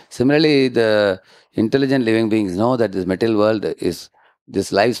temper. Similarly, the intelligent living beings know that this material world is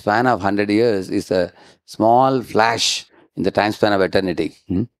this lifespan of 100 years is a small flash in the time span of eternity.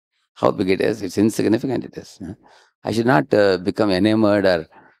 how big it is. It's insignificant. It is. I should not become enamored or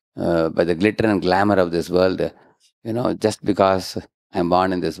by the glitter and glamour of this world. Just because I'm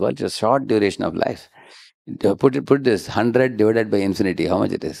born in this world, it's a short duration of life. Put this 100 divided by infinity. How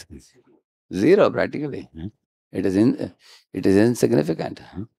much it is? Zero, practically. It is insignificant.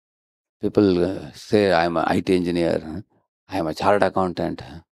 People say I'm an IT engineer. I'm a chartered accountant.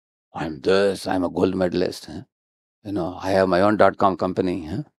 I'm this. I'm a gold medalist. I have my own .com company.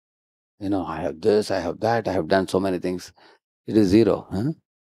 I have this. I have that. I have done so many things. It is zero.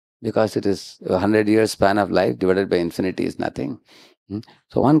 Because it is 100 years span of life divided by infinity is nothing.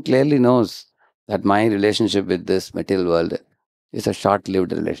 So one clearly knows that my relationship with this material world is a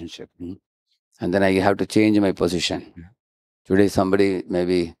short-lived relationship. And then I have to change my position. Today somebody may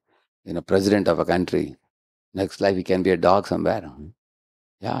be, president of a country. Next life he can be a dog somewhere.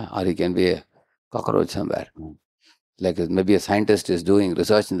 Yeah, or he can be a cockroach somewhere. Like maybe a scientist is doing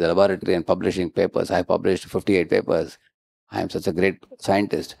research in the laboratory and publishing papers. I published 58 papers. I am such a great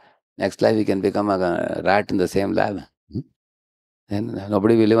scientist. Next life he can become a rat in the same lab. And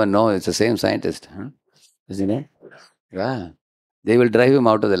nobody will even know it's the same scientist. Isn't it? Yeah. They will drive him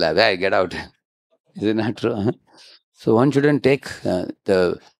out of the lab. Hey, get out. Is it not true? So one shouldn't take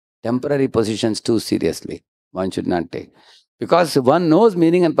the temporary positions too seriously. One should not take. Because if one knows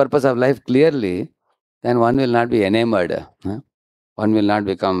meaning and purpose of life clearly, then one will not be enamored. One will not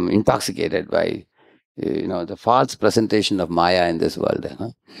become intoxicated by the false presentation of Maya in this world.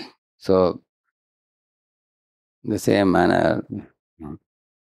 So, in the same manner,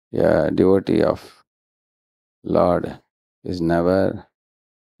 a devotee of Lord is never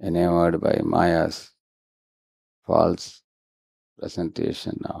enamored by Maya's false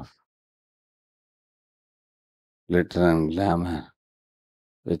presentation of glitter and glamour,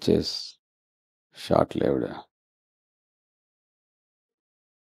 which is short-lived.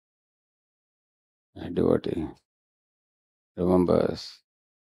 A devotee remembers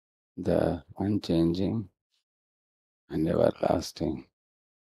the unchanging and everlasting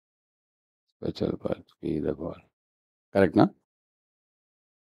spiritual birth be the goal. Correct, no?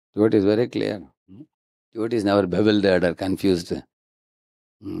 Devotee is very clear. Devotee is never bewildered or confused.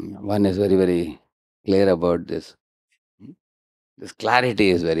 One is very, very clear about this. This clarity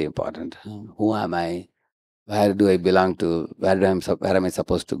is very important. Who am I? Where do I belong to? Where am I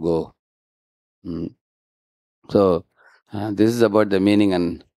supposed to go? Mm. So, this is about the meaning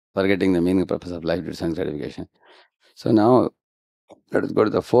and forgetting the meaning and purpose of life to sense gratification. So now, let us go to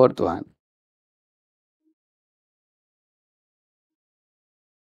the fourth one.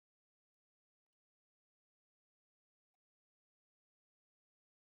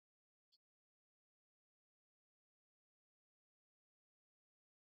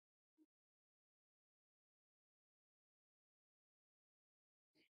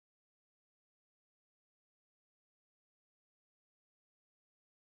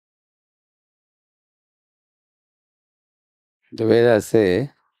 The Vedas say,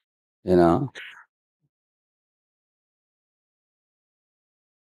 you know,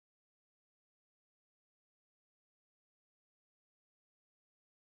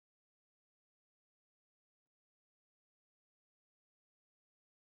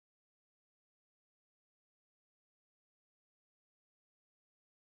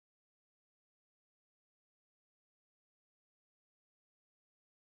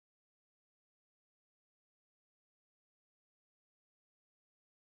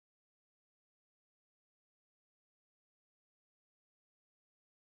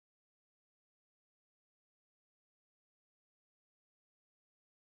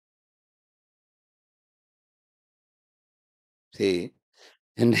 see,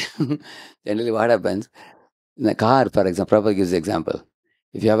 and generally what happens in a car, for example, Prabhupada gives the example.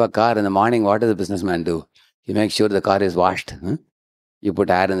 If you have a car in the morning, what does the businessman do? He makes sure the car is washed. You put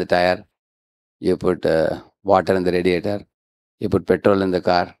air in the tire, you put water in the radiator, you put petrol in the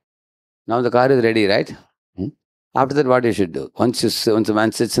car. Now the car is ready, right? Hmm? After that, what you should do? Once a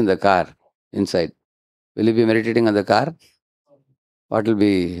man sits in the car inside, will he be meditating on the car? What will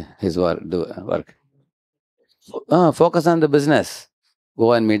be his work? Focus on the business.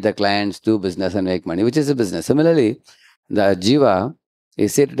 Go and meet the clients, do business and make money, which is a business. Similarly, the jiva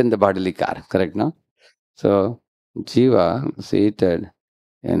is seated in the bodily car, correct? No? So, jiva seated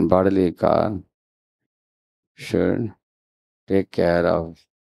in bodily car should take care of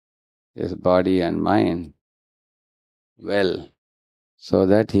his body and mind well so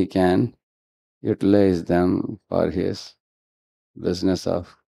that he can utilize them for his business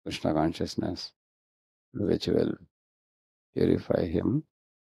of Krishna consciousness, which will purify him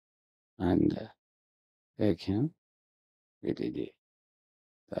and take him VTG.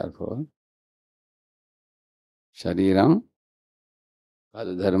 Therefore, Shariram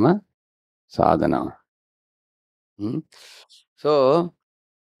Padadharma Sadhana. Hmm? So,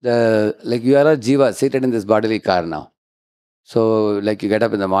 like you are a jiva seated in this bodily car now. So, like you get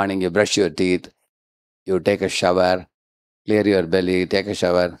up in the morning, you brush your teeth, you take a shower, clear your belly, take a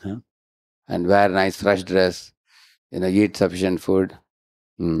shower, and wear nice fresh dress. Eat sufficient food.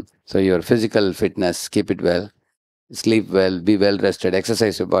 So your physical fitness, keep it well, sleep well, be well rested,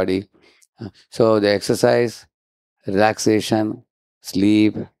 exercise your body. So the exercise, relaxation,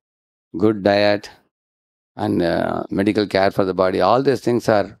 sleep, good diet, and medical care for the body, all these things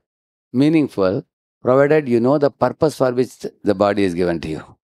are meaningful, provided you know the purpose for which the body is given to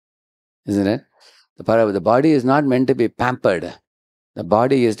you, isn't it? The body is not meant to be pampered. The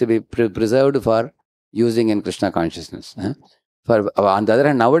body is to be preserved for using in Krishna consciousness. On the other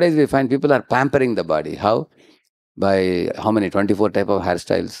hand, nowadays we find people are pampering the body. How? By how many? 24 type of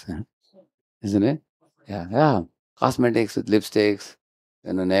hairstyles, isn't it? Yeah, yeah. Cosmetics with lipsticks,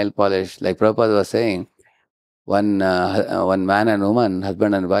 nail polish. Like Prabhupada was saying, one man and woman,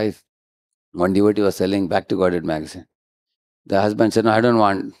 husband and wife, one devotee was selling Back to Godhead magazine. The husband said, "No, I don't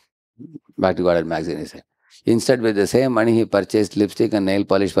want Back to Godhead magazine," he said. Instead, with the same money, he purchased lipstick and nail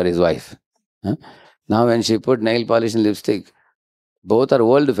polish for his wife. Huh? Now, when she put nail polish and lipstick, both are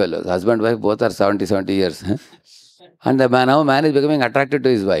old fellows. Husband, wife, both are 70 years. And now man is becoming attracted to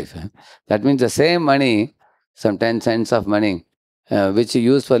his wife. That means the same money, some 10 cents of money, which he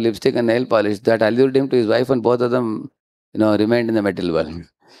used for lipstick and nail polish, that allured him to his wife, and both of them, remained in the material world.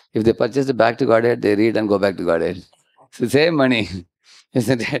 If they purchase it back to Godhead, they read and go back to Godhead. It's the same money,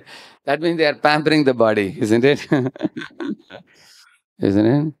 isn't it? That means they are pampering the body, isn't it? Isn't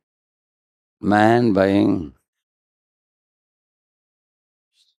it? Man buying,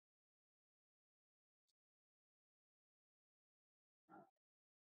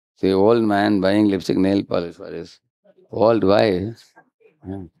 the old man buying lipstick, nail polish for his old wife,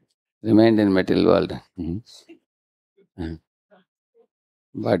 yeah, remained in material world. Mhm.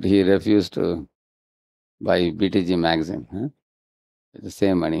 But he refused to buy BTG magazine, with the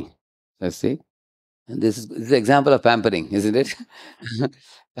same money. Let's see. And this is an example of pampering, isn't it?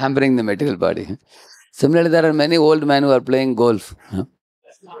 Pampering the material body. Similarly, there are many old men who are playing golf,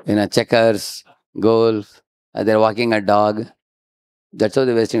 checkers, golf. They're walking a dog. That's how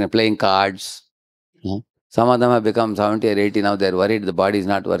they're wasting. Playing cards. huh. Some of them have become 70 or 80 now. They're worried the body is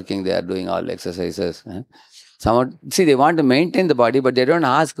not working. They are doing all exercises. See, they want to maintain the body, but they don't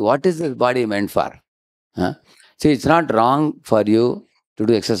ask what is this body meant for. Huh? See, it's not wrong for you to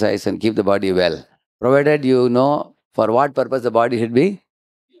do exercise and keep the body well, provided you know for what purpose the body should be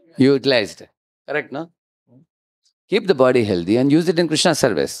utilized. Correct, no? Keep the body healthy and use it in Krishna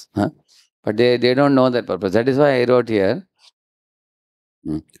service. But they don't know that purpose. That is why I wrote here.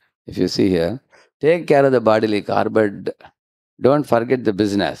 hmm, If you see here, take care of the bodily car, but don't forget the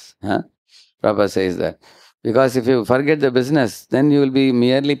business. Prabhupada says that. Because if you forget the business, then you will be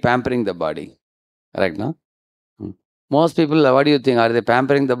merely pampering the body. Correct, no? Mm. Most people, what do you think? Are they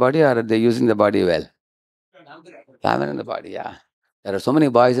pampering the body or are they using the body well? Pampering the body, yeah. There are so many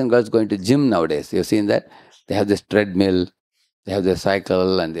boys and girls going to gym nowadays. You've seen that? They have this treadmill, they have their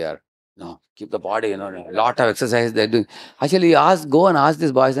cycle, and they are, keep the body, a lot of exercise they're doing. Actually, go and ask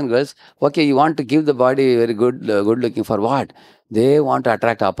these boys and girls, okay, you want to keep the body very good looking for what? They want to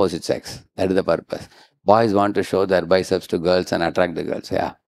attract opposite sex. That is the purpose. Boys want to show their biceps to girls and attract the girls,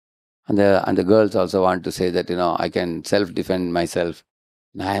 yeah. And the girls also want to say that, I can self-defend myself.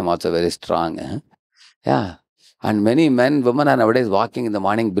 I am also very strong. Yeah. And many men, women are nowadays walking in the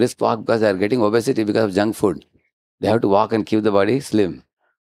morning, brisk walk, because they are getting obesity because of junk food. They have to walk and keep the body slim.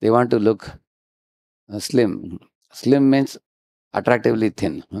 They want to look slim. Slim means attractively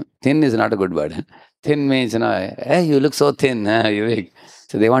thin. Thin is not a good word. Thin means, hey, you look so thin. You weak.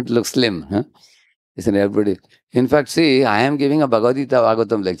 So they want to look slim. Isn't everybody? In fact, see, I am giving a Bhagavad Gita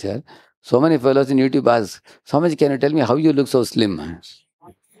Bhagavatam lecture. So many fellows in YouTube ask, Swamiji, can you tell me how you look so slim?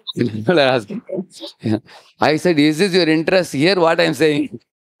 People are asking. Yeah. I said, is this your interest? Hear what I am saying.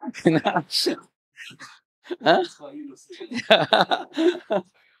 Huh?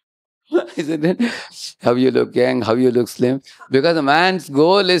 Isn't it? How you look young, how you look slim. Because a man's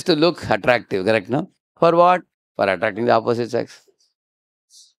goal is to look attractive, correct? No? For what? For attracting the opposite sex.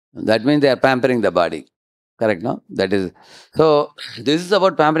 That means they are pampering the body. Correct, no? That is so. This is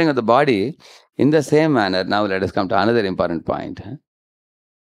about pampering of the body. In the same manner, now let us come to another important point.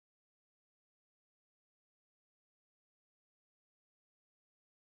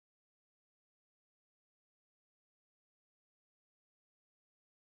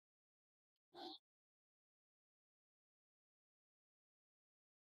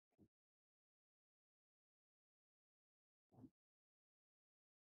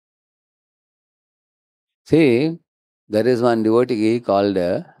 See, there is one devotee called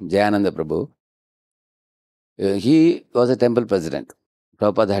Jayananda Prabhu. He was a temple president.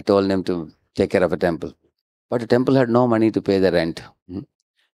 Prabhupada had told him to take care of a temple. But the temple had no money to pay the rent.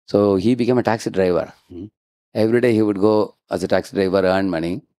 So he became a taxi driver. Every day he would go as a taxi driver, earn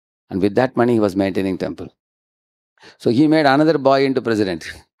money. And with that money, he was maintaining temple. So he made another boy into president.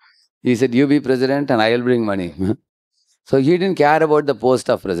 He said, "You be president and I will bring money." So he didn't care about the post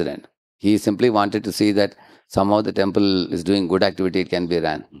of president. He simply wanted to see that somehow the temple is doing good activity, it can be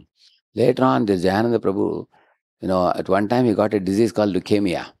run. Later on, this Jayananda Prabhu, at one time he got a disease called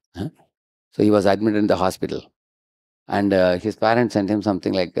leukemia. So he was admitted in the hospital. And his parents sent him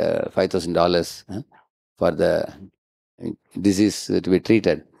something like $5,000 for the disease to be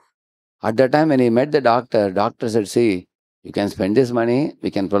treated. At that time, when he met the doctor said, "See, you can spend this money, we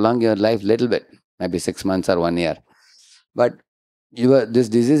can prolong your life little bit, maybe 6 months or 1 year. But this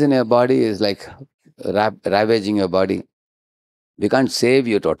disease in your body is like ravaging your body. We can't save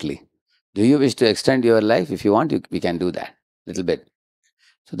you totally. Do you wish to extend your life? If you want, we can do that little bit."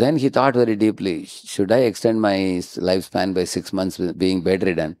 So then he thought very deeply, should I extend my lifespan by 6 months with being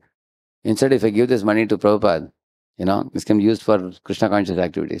bedridden? Instead, if I give this money to Prabhupada, this can be used for Krishna conscious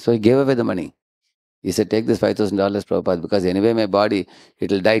activity. So he gave away the money. He said, "Take this $5,000, Prabhupada, because anyway my body,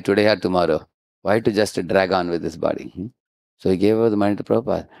 it will die today or tomorrow. Why to just drag on with this body?" So he gave away the money to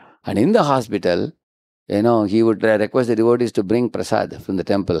Prabhupada. And in the hospital, he would request the devotees to bring prasad from the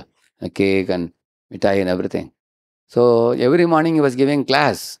temple, a cake and mithai and everything. So every morning he was giving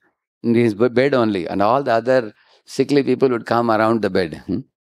class in his bed only, and all the other sickly people would come around the bed.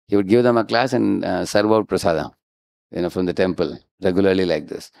 He would give them a class and serve out prasada, from the temple regularly like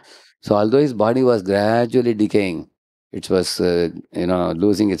this. So although his body was gradually decaying, it was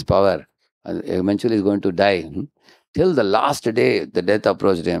losing its power, and eventually he's going to die. Till the last day, the death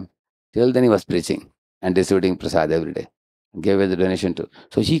approached him. Till then he was preaching and distributing prasad every day. Gave away the donation to.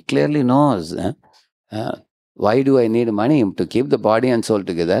 So he clearly knows. Uh, why do I need money? To keep the body and soul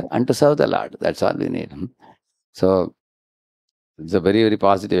together and to serve the Lord. That's all we need. So it's a very, very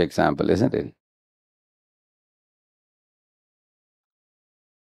positive example, isn't it?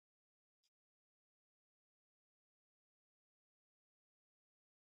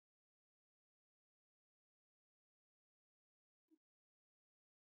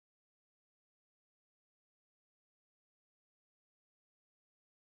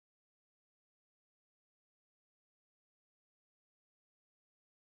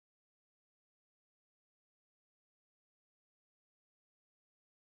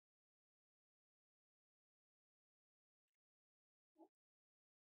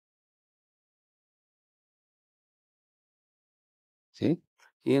 See?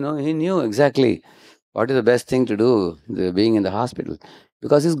 He knew exactly what is the best thing to do, being in the hospital.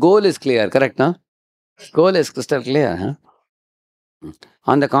 Because his goal is clear, correct, no? His goal is crystal clear.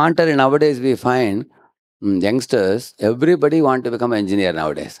 On the contrary, nowadays we find youngsters, everybody want to become an engineer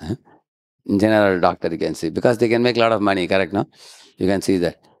nowadays. Engineer or doctor, you can see, because they can make a lot of money, correct, no? You can see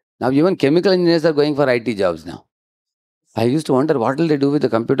that. Now even chemical engineers are going for IT jobs now. I used to wonder what will they do with the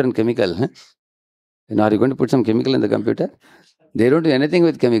computer and chemical. Are you going to put some chemical in the computer? They don't do anything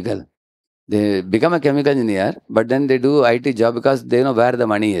with chemical. They become a chemical engineer, but then they do IT job because they know where the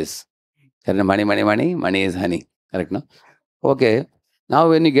money is. Money, money, money, money is honey. Correct, no? Okay. Now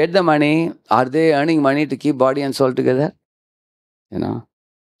when you get the money, are they earning money to keep body and soul together? So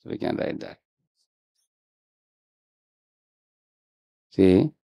we can write that.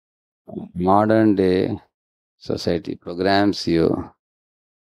 See, modern day society programs you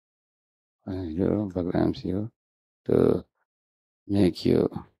to make you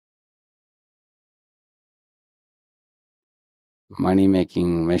money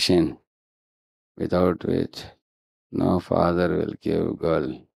making machine, without which no father will give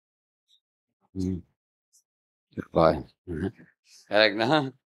girl. Boy. Correct,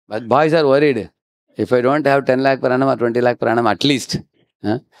 no? But boys are worried. If I don't have 10 lakh per annum or 20 lakh per annum at least,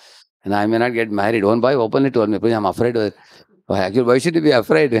 huh? And I may not get married. One boy openly told me, "Puja, I'm afraid." Actually, why should you be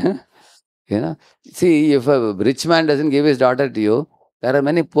afraid? See, if a rich man doesn't give his daughter to you, there are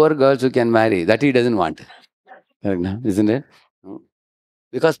many poor girls who can marry. That he doesn't want. Correct, no? Isn't it?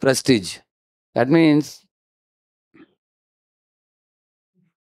 Because prestige. That means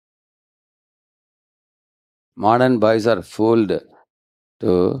modern boys are fooled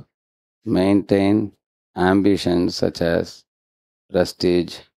to maintain ambitions such as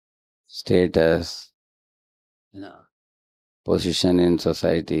prestige, status, you know, position in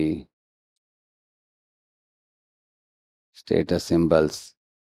society, status symbols,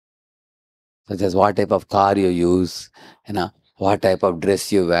 such as what type of car you use, what type of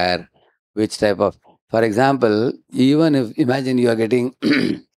dress you wear, which type of For example, even if imagine you are getting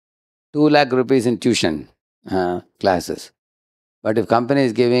 2 lakh rupees in tuition classes, but if company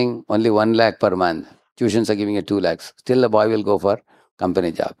is giving only 1 lakh per month, tuitions are giving you 2 lakhs, still the boy will go for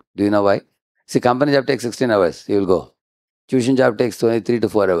company job. Do you know why? See, company job takes 16 hours, he will go. Tuition job takes only 3 to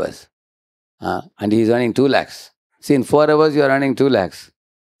 4 hours. And he is earning 2 lakhs. See, in 4 hours you are earning 2 lakhs.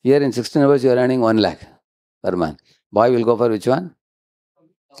 Here in 16 hours you are earning 1 lakh per month. Boy will go for which one?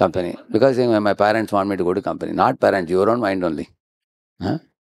 Company. Because my parents want me to go to company. Not parents, your own mind only. Huh?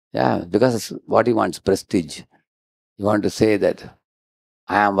 Yeah, because it's what he wants, prestige. You want to say that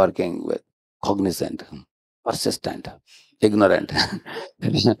I am working with cognizant, persistent, ignorant.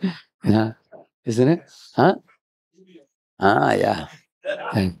 Yeah, isn't it? Huh? Yeah.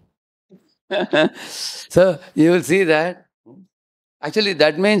 So you will see that actually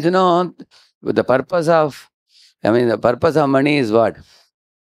that means, the purpose of, the purpose of money is what?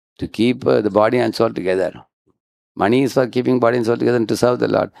 To keep the body and soul together. Money is for keeping body and soul together and to serve the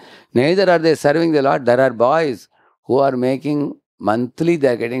Lord. Neither are they serving the Lord. There are boys who are making monthly, they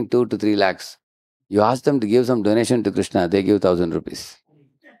are getting 2 to 3 lakhs. You ask them to give some donation to Krishna, they give 1,000 rupees.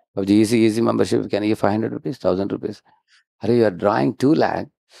 Of the easy membership, can you give 500 rupees, 1,000 rupees? Hare, you are drawing 2 lakh.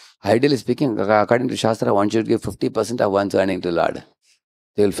 Ideally speaking, according to Shastra, one should give 50% of one's earning to Lord.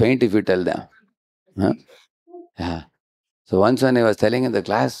 They will faint if you tell them. Huh? Yeah. So once when I was telling in the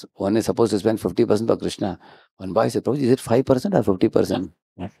class, one is supposed to spend 50% for Krishna. One boy said, Prabhuji, is it 5% or 50%?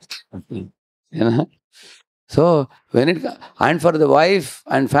 You know? So when and for the wife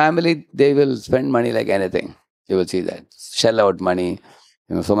and family, they will spend money like anything. You will see that. Shell out money.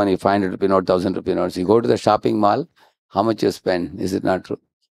 So many 500 rupee note, 1,000 rupee notes. You go to the shopping mall, how much you spend? Is it not true?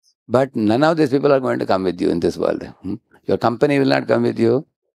 But none of these people are going to come with you in this world. Your company will not come with you.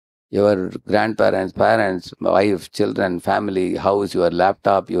 Your grandparents, parents, wife, children, family, house, your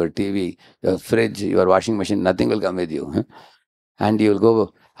laptop, your TV, your fridge, your washing machine, nothing will come with you. And you will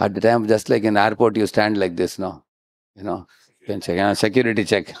go at the time, just like in airport, you stand like this, no? You can check, security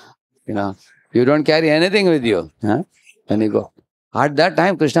check. You don't carry anything with you. When you go. At that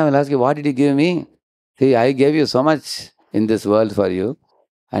time, Krishna will ask you, what did you give me? See, I gave you so much in this world for you,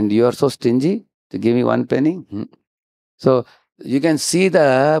 and you are so stingy to give me 1 penny. So, you can see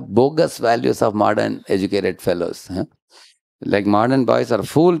the bogus values of modern educated fellows. Like modern boys are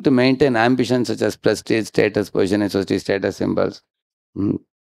fooled to maintain ambitions such as prestige, status, position in society, status symbols,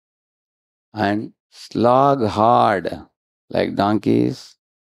 and slog hard like donkeys,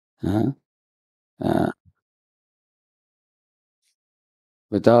 uh, uh,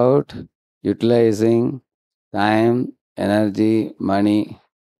 without utilizing time, energy, money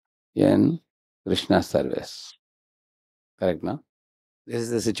in Krishna's service. Correct, no? This is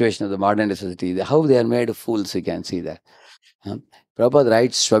the situation of the modern society. How they are made fools, you can see that. Prabhupada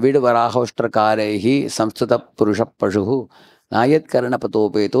writes, Shvavid Varahoshtrakare samstata purusha pashuhu nayat karana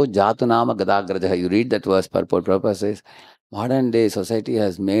patopeto jatunama gadagrajaha. You read that verse, purport. Prabhupada says, modern day society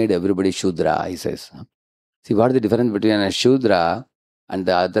has made everybody Shudra, he says. See, what is the difference between a Shudra and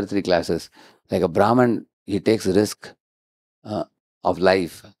the other 3 classes? Like a Brahman, he takes risk of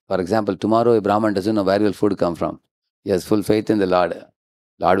life. For example, tomorrow a Brahman doesn't know where will food come from. He has full faith in the Lord.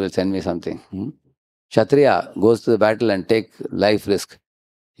 Lord will send me something. Kshatriya goes to the battle and take life risk.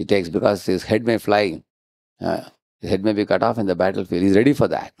 He takes because his head may fly. His head may be cut off in the battlefield. He's ready for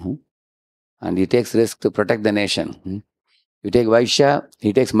that. And he takes risk to protect the nation. You take Vaishya,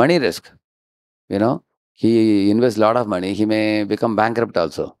 he takes money risk. He invests a lot of money. He may become bankrupt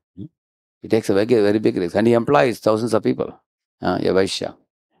also. He takes a very, very big risk. And he employs thousands of people. A Vaishya.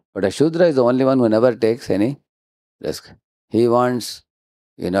 But a Shudra is the only one who never takes any risk. He wants,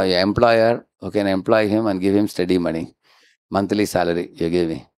 an employer who can employ him and give him steady money. Monthly salary, you give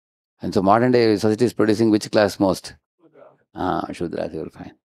me. And so modern day society is producing which class most? Shudras, you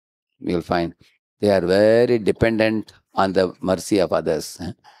will find. They are very dependent on the mercy of others.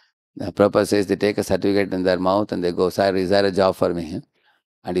 The Prabhupada says they take a certificate in their mouth and they go, sir, is there a job for me?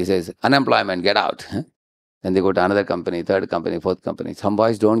 And he says, unemployment, get out. Then they go to another company, third company, fourth company. Some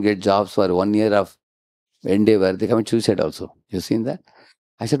boys don't get jobs for 1 year of endeavor. They commit suicide also. You've seen that?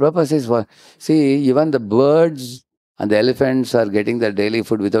 I said, Prabhupada says, well, see, even the birds and the elephants are getting their daily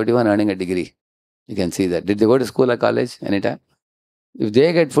food without even earning a degree. You can see that. Did they go to school or college anytime? If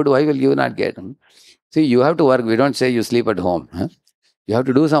they get food, why will you not get? See, you have to work. We don't say you sleep at home. You have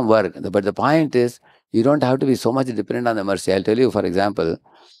to do some work. But the point is, you don't have to be so much dependent on the mercy. I'll tell you, for example,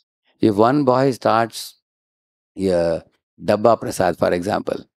 if one boy starts Dabba Prasad, for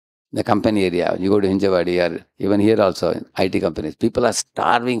example, the company area, you go to Hinjawadi or even here also, in IT companies, people are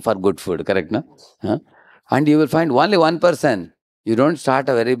starving for good food, correct, no? And you will find only one person You don't start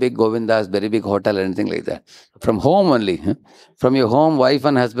a very big Govindas, very big hotel or anything like that. From home only. From your home, wife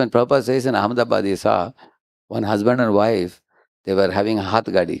and husband. Prabhupada says in Ahmedabad, he saw one husband and wife, they were having a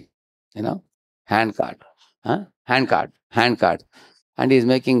hath gadi, hand cart. Hand cart. And he's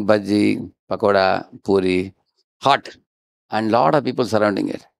making bhaji, pakoda, puri, hot, and lot of people surrounding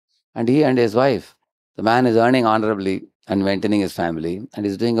it. And he and his wife, the man is earning honorably and maintaining his family, and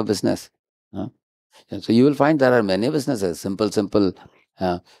he's doing a business. huh? Yeah, so you will find there are many businesses, simple,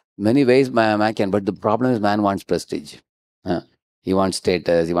 uh, many ways man can. But the problem is man wants prestige. Uh, he wants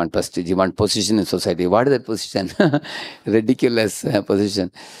status, he wants prestige, he wants position in society. What is that position? Ridiculous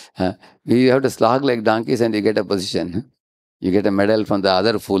position. Uh, we have to slog like donkeys and you get a position. You get a medal from the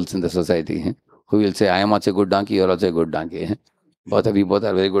other fools in the society who will say, I am also a good donkey, you are also a good donkey. Both are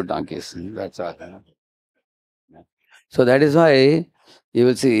very good donkeys. That's all. So that is why you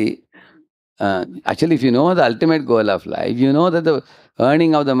will see, actually, if you know the ultimate goal of life, you know that the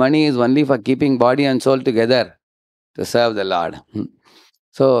earning of the money is only for keeping body and soul together to serve the Lord.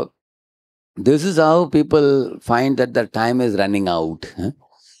 So this is how people find that the time is running out.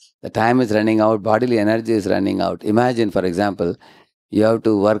 The time is running out, bodily energy is running out. Imagine, for example, you have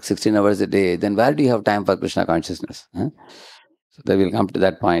to work 16 hours a day, then where do you have time for Krishna consciousness? So they will come to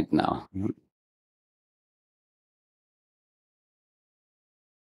that point now.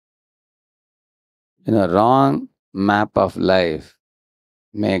 Wrong map of life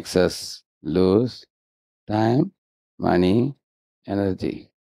makes us lose time, money, energy.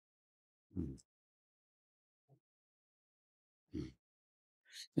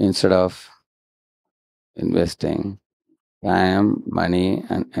 Instead of investing time, money,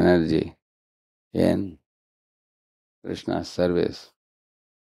 and energy in Krishna's service,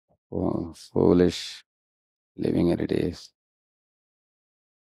 foolish living it is,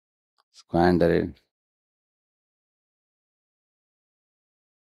 squander it,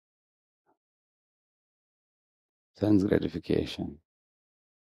 sense gratification,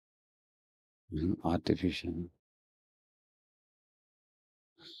 artificial.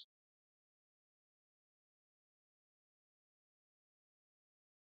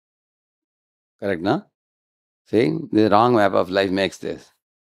 Correct, no? See, the wrong map of life makes this.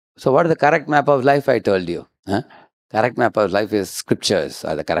 So, what is the correct map of life? I told you. Correct map of life is scriptures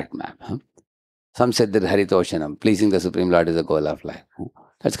are the correct map. Some said that Haritoshanam, pleasing the Supreme Lord is the goal of life.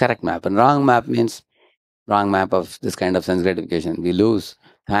 That's correct map. And wrong map means wrong map of this kind of sense gratification. We lose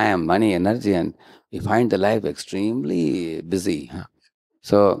time, money, energy, and we find the life extremely busy.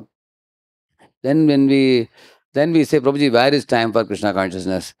 So then we say, Prabhuji, where is time for Krishna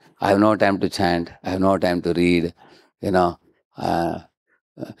consciousness? I have no time to chant. I have no time to read. You know, uh,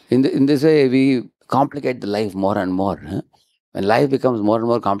 in this way, we complicate the life more and more. When life becomes more and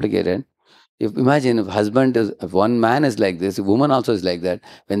more complicated, if one man is like this, a woman also is like that.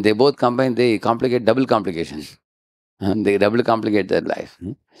 When they both combine, they complicate double complication. They double complicate their life.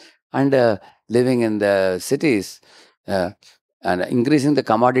 And living in the cities uh, and increasing the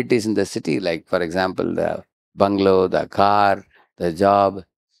commodities in the city, like for example, the bungalow, the car, the job,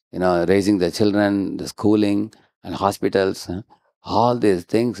 raising the children, the schooling and hospitals, all these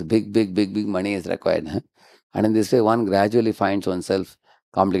things, big money is required. And in this way, one gradually finds oneself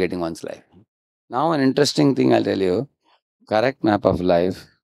complicating one's life. Now, an interesting thing I'll tell you, correct map of life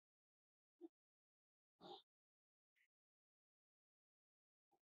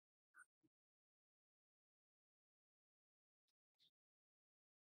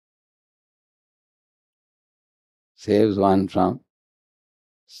saves one from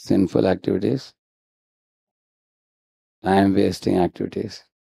sinful activities, time wasting activities.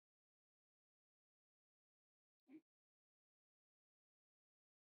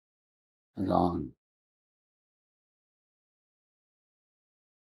 Wrong.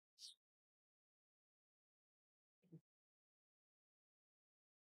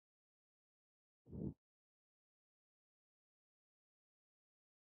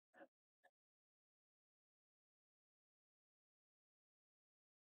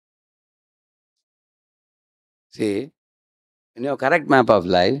 See, in your correct map of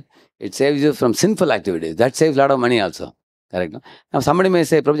life, it saves you from sinful activities. That saves a lot of money also. Correct? No? Now, somebody may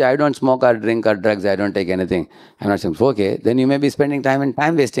say, Prabhuji, I don't smoke or drink or drugs, I don't take anything. I'm not saying, okay, then you may be spending time in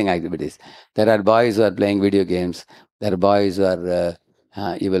time wasting activities. There are boys who are playing video games. There are boys who are,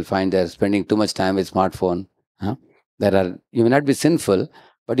 you will find they're spending too much time with smartphone. You may not be sinful,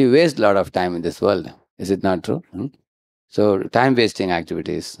 but you waste a lot of time in this world. Is it not true? So, time wasting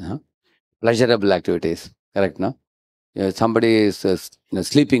activities, pleasurable activities. Correct, no? Somebody is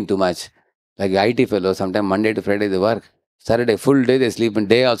sleeping too much, like IT fellow. Sometimes Monday to Friday they work, Saturday full day they sleep, and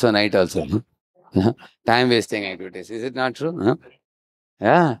day also night also. Time wasting activities. Is it not true? Huh?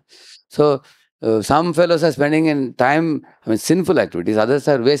 Yeah. So some fellows are spending in time, I mean, sinful activities. Others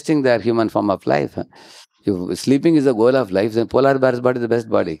are wasting their human form of life. If sleeping is the goal of life, then polar bear's body is the best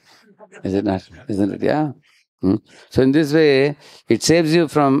body. Is it not? Isn't it? Yeah. Hmm. So in this way, it saves you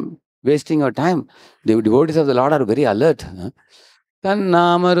from wasting your time. The devotees of the Lord are very alert.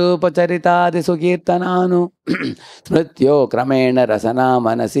 तन्नामरूपचरितादि सुकीर्तनानु स्मृत्यो क्रमेण रसना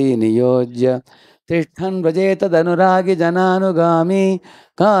मनसि नियोज्य तिष्ठन् व्रजेत धनुरागि जनानुगामी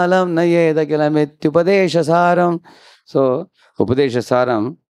कालं नयेद किलमित्युपदेशसारम्. So,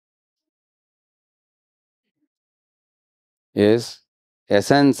 Upadeshasaram is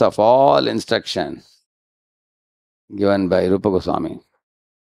essence of all instruction given by Rupa Goswami.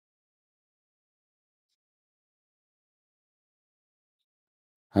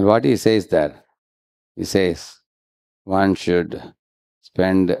 And what he says there, he says one should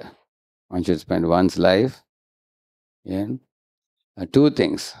spend one should spend one's life in two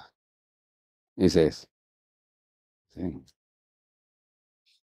things. He says. See?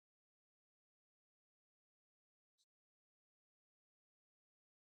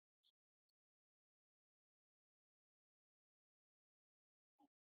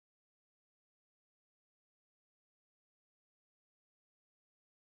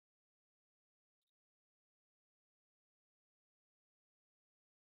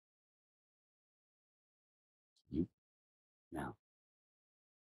 Now,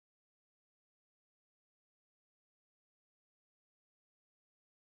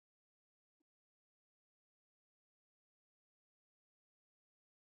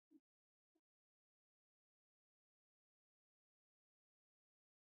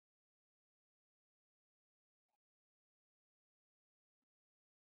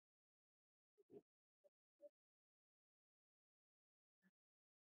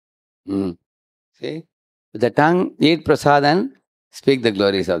 mm, see, with the tongue eat prasad and speak the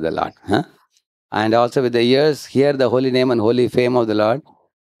glories of the Lord. Huh? And also with the ears hear the holy name and holy fame of the Lord.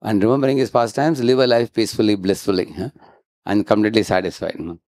 And remembering his pastimes, live a life peacefully, blissfully, huh? And completely satisfied.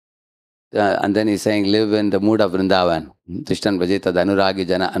 And then he's saying, live in the mood of Vrindavan. Tishtan Vajita Dhanuragi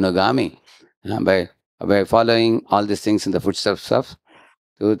Jana Anugami. By following all these things in the footsteps of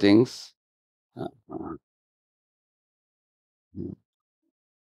two things. uh, uh, mm,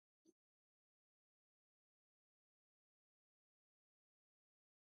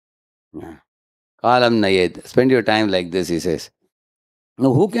 yeah. Kalam Nayed. Spend your time like this, he says.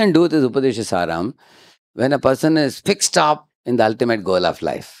 Now, who can do this Upadesha Saram when a person is fixed up in the ultimate goal of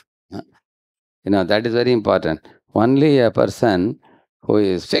life? That is very important. Only a person who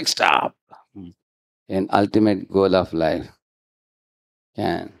is fixed up in ultimate goal of life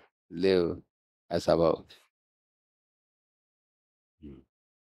can live as above. Mm.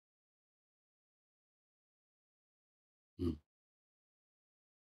 Mm.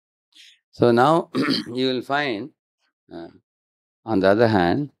 So now you will find, uh, on the other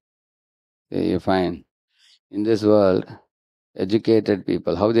hand, you find in this world, educated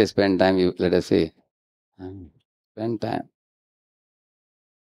people, how they spend time, let us say, spend time.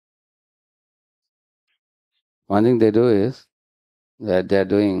 One thing they do is that they are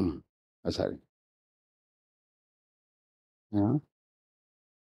doing, sorry, you know,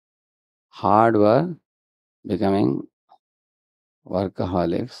 hard work, becoming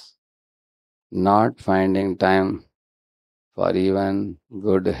workaholics, not finding time for even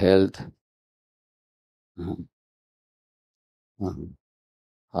good health, uh, uh,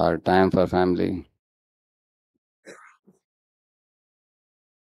 or time for family,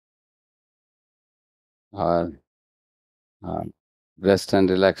 or uh, rest and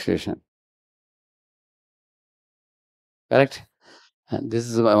relaxation. Correct? And this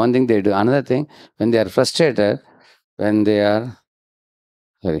is one thing they do. Another thing, when they are frustrated, when they are,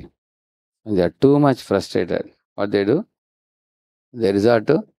 sorry, when they are too much frustrated, what they do? They resort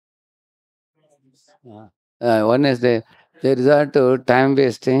to, one is they resort to time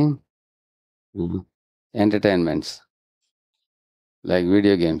wasting entertainments like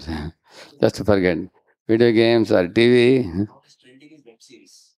video games. Just to forget. Video games or TV,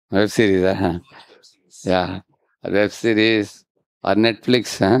 web series. Yeah, web series or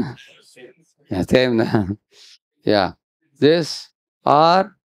Netflix. Yeah, same. Yeah, this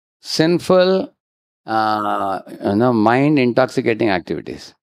are sinful, mind intoxicating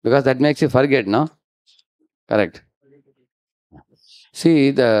activities because that makes you forget. No, correct.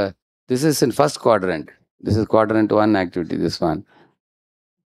 See, this is in first quadrant. This is quadrant one activity. This one,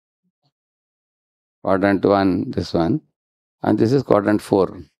 quadrant one. This one, and this is quadrant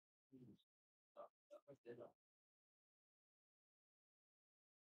four.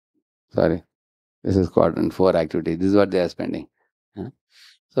 Sorry. This is quadrant 4 activity. This is what they are spending. Huh?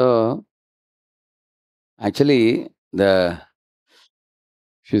 So actually, the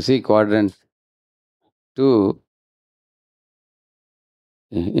if you see quadrant 2,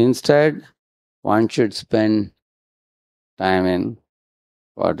 instead one should spend time in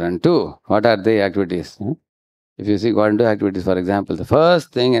quadrant 2. What are the activities? Huh? If you see quadrant 2 activities, for example, the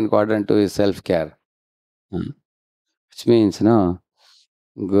first thing in quadrant 2 is self care, which means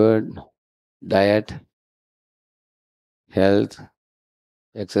good diet, health,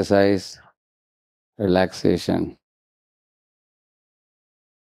 exercise, relaxation.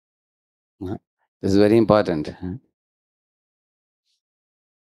 Uh, This is very important.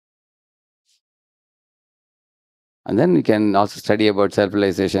 And then you can also study about self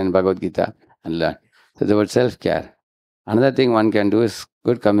realization, Bhagavad Gita, and learn. So, it's about self care. Another thing one can do is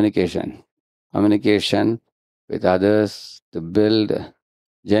good communication. Communication with others to build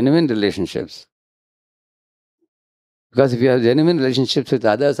genuine relationships. Because if you have genuine relationships with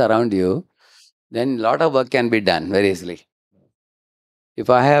others around you, then a lot of work can be done very easily. If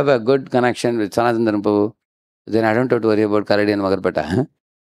I have a good connection with Sanatana Prabhu, then I don't have to worry about Karadi and Magarpata. Huh?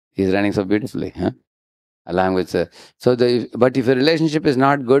 He's running so beautifully. Huh? Along with but if a relationship is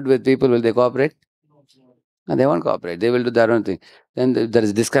not good with people, will they cooperate? No, they won't cooperate. They will do their own thing. Then there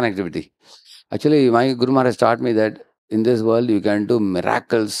is disconnectivity. Actually, my Guru Maharaj taught me that in this world you can do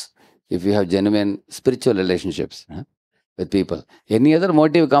miracles if you have genuine spiritual relationships with people. Any other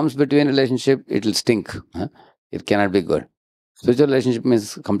motive comes between relationship, it will stink. It cannot be good. Spiritual relationship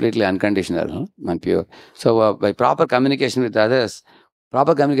means completely unconditional and pure. So, by proper communication with others,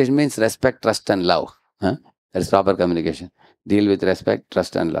 proper communication means respect, trust, and love. That is proper communication. Deal with respect,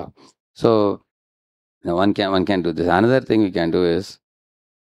 trust, and love. So, one can do this. Another thing we can do is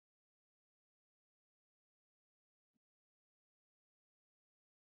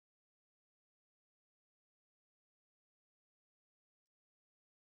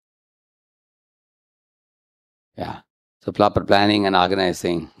yeah. So proper planning and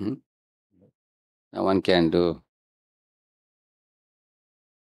organizing. Now one can do.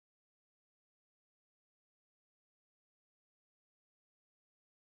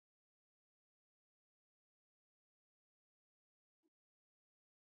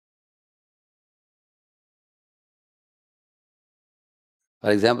 For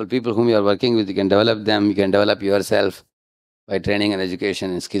example, people whom you are working with, you can develop them. You can develop yourself by training and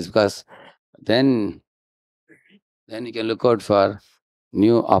education and skills. Because then, then you can look out for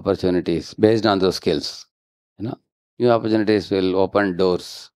new opportunities based on those skills. You know, new opportunities will open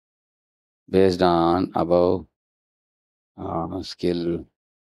doors based on uh, skill,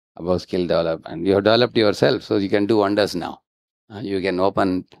 above skill development. You have developed yourself, so you can do wonders now. You can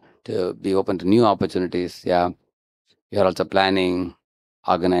be open to new opportunities. Yeah, you are also planning,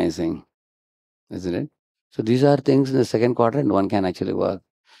 organizing, isn't it? So these are things in the second quadrant one can actually work.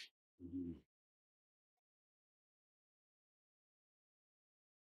 Mhm.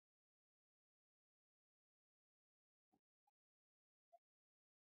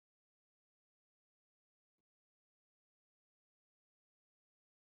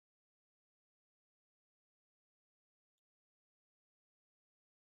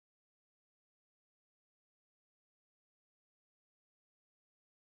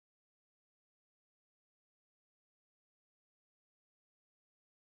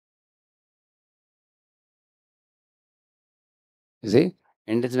 You see,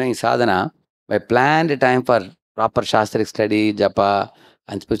 intensifying sadhana by planned time for proper shastric study, japa,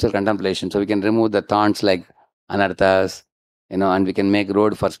 and spiritual contemplation. So we can remove the thorns like anarthas, and we can make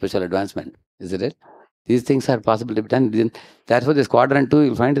road for spiritual advancement. Isn't it? These things are possible to be done. Therefore, this quadrant 2,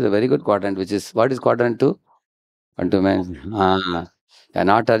 you'll find is a very good quadrant, which is what is quadrant 2? Quantum yeah,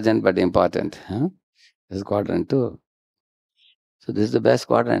 not urgent but important. This is quadrant 2. So this is the best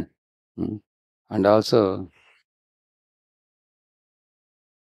quadrant. Hmm. And also,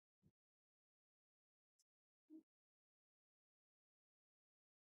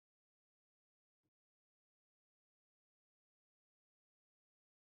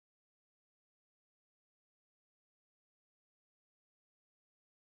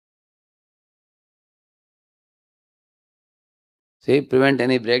 see, prevent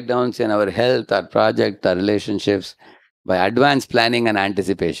any breakdowns in our health, our project, our relationships by advanced planning and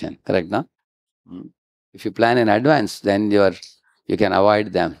anticipation. Correct, no? Mm. If you plan in advance, then you can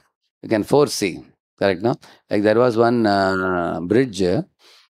avoid them. You can foresee. Correct, no? Like there was one bridge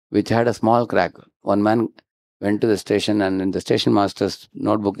which had a small crack. One man went to the station, and in the station master's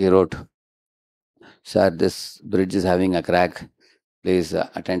notebook he wrote, "Sir, this bridge is having a crack. Please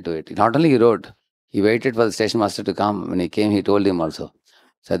attend to it." Not only he wrote, he waited for the station master to come. When he came, he told him also.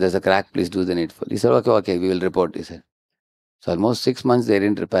 So there's a crack, please do the needful. He said, okay, okay, we will report, he said. So almost 6 months they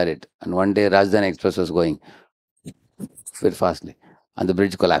didn't repair it. And one day Rajdhani Express was going very fastly. And the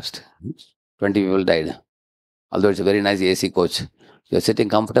bridge collapsed. 20 people died. Although it's a very nice AC coach. You're sitting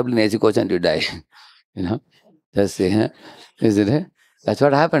comfortably in AC coach and you die. you know, just isn't it? That's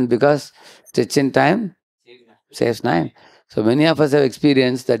what happened because stitch in time saves time. So many of us have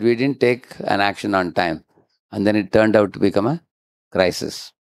experienced that we didn't take an action on time. And then it turned out to become a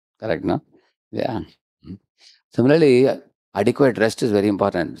crisis. Correct, no? Yeah. Similarly, adequate rest is very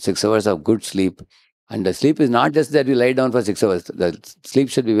important. 6 hours of good sleep. And the sleep is not just that you lie down for 6 hours. The sleep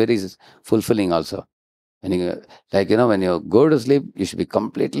should be very fulfilling also. When you, when you go to sleep, you should be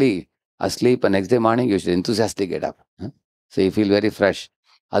completely asleep, and next day morning, you should enthusiastically get up. So you feel very fresh.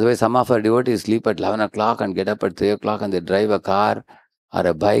 Otherwise, some of our devotees sleep at 11 o'clock and get up at 3 o'clock and they drive a car or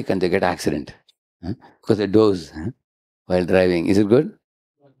a bike and they get accident. Because they doze while driving. Is it good?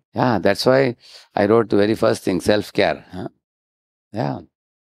 Yeah, that's why I wrote the very first thing, self-care. Yeah.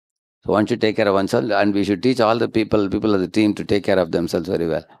 So one should take care of oneself, and we should teach all the people of the team to take care of themselves very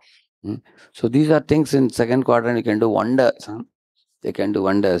well. So these are things in second quadrant you can do wonders. They can do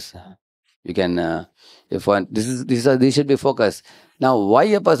wonders. You can, if one, these should be focused. Now, why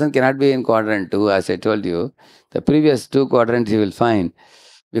a person cannot be in quadrant 2, as I told you, the previous 2 quadrants you will find,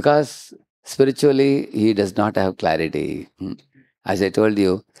 because spiritually he does not have clarity. As I told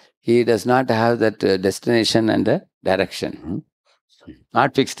you, he does not have that destination and the direction.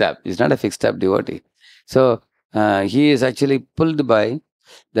 Not fixed up. He's not a fixed up devotee. So he is actually pulled by.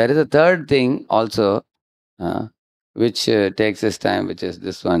 There is a third thing also, which takes his time, which is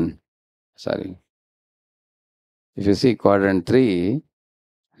this one. Sorry. If you see quadrant 3,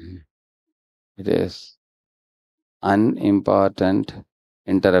 it is unimportant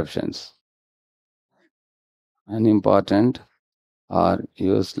interruptions. Unimportant or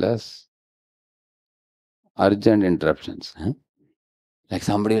useless urgent interruptions. Like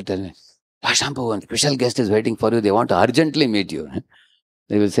somebody will tell me, Shampoo, one special guest is waiting for you. They want to urgently meet you.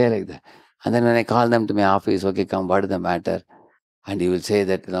 They will say like that. And then when I call them to my office, okay, come, what is the matter? And he will say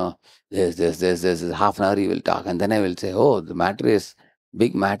that, there's half an hour he will talk. And then I will say, oh, the matter is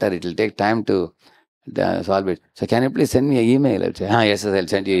big matter. It will take time to solve it. So can you please send me an email? I'll say, yes, I'll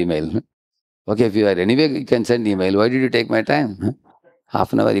send you email. Okay, if you are anyway, you can send email. Why did you take my time?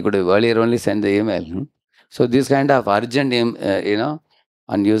 Half an hour, you could have earlier only send the email. So this kind of urgent,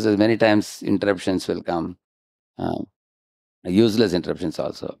 unused, many times interruptions will come. Useless interruptions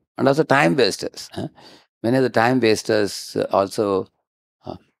also. And also time wasters. Many of the time wasters also,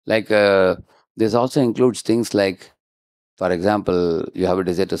 this also includes things like, for example, you have a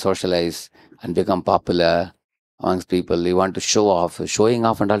desire to socialize and become popular amongst people. You want to show off. Showing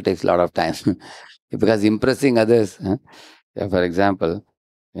off and all takes a lot of time. Because impressing others, yeah, for example,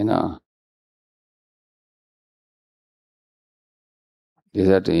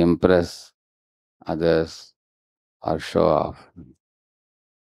 desire to impress others or show off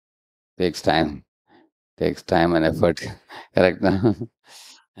takes time. Takes time and effort. Correct? No?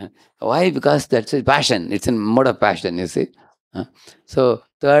 Why? Because that's a passion. It's a mode of passion, you see. So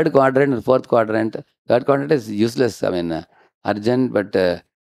third quadrant and fourth quadrant. Third quadrant is useless. I mean, urgent, but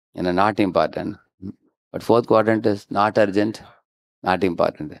not important. But fourth quadrant is not urgent, not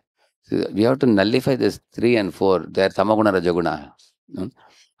important. So we have to nullify this 3 and 4. They are samaguna rajaguna.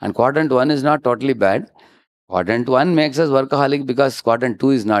 And quadrant 1 is not totally bad. Quadrant 1 makes us workaholic because quadrant 2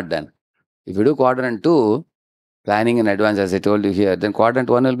 is not done. If you do quadrant 2, planning in advance, as I told you here, then quadrant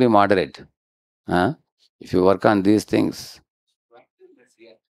 1 will be moderate. If you work on these things.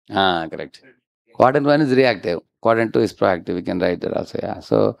 Correct. Quadrant 1 is reactive. Quadrant 2 is proactive. We can write that also. Yeah.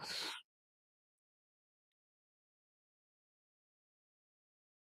 So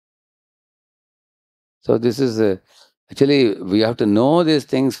this is actually we have to know these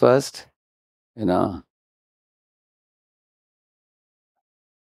things first.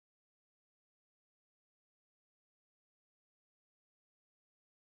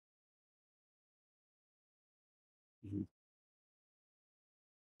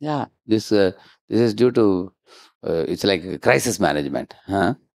 Yeah. This is due to it's like crisis management.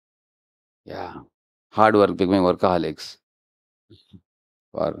 Yeah. Hard work, becoming workaholics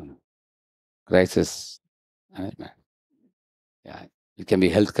for crisis management. Yeah. It can be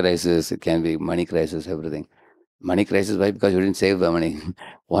health crisis. It can be money crisis. Everything. Money crisis, why? Because you didn't save the money.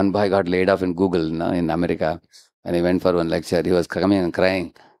 One boy got laid off in Google, in America. When he went for one lecture, he was coming and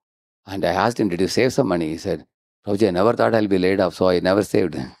crying. And I asked him, did you save some money? He said, Roji, I never thought I'll be laid off, so I never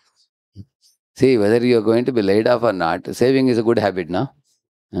saved. See, whether you're going to be laid off or not, saving is a good habit, no?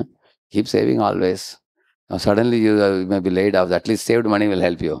 Huh? Keep saving always. Now suddenly you may be laid off. At least saved money will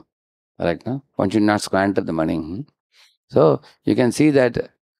help you. Correct? No? One should not squander the money. So you can see that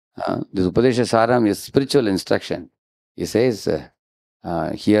this Upadesha Saram is spiritual instruction. He says,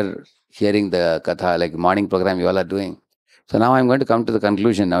 hearing the katha, like morning program you all are doing. So now I'm going to come to the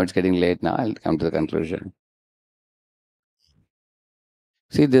conclusion. Now it's getting late. Now I'll come to the conclusion.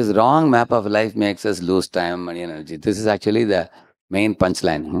 See, this wrong map of life makes us lose time, money, and energy. This is actually the main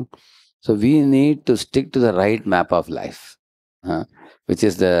punchline. So we need to stick to the right map of life, uh, which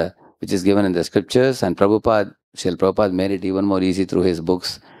is given in the scriptures. And Srila Prabhupada made it even more easy through his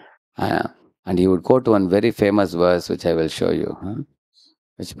books. Uh, and he would quote one very famous verse, which I will show you.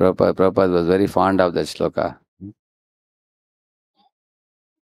 Which Prabhupada was very fond of that shloka.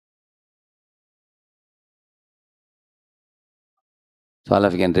 So all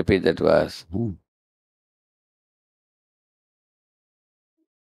of you can repeat that verse.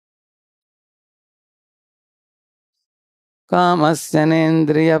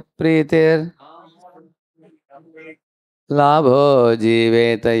 कामस्यनेन्द्रिय प्रीतिर लाभो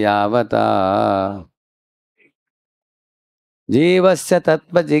जीवेत यावता जीवस्य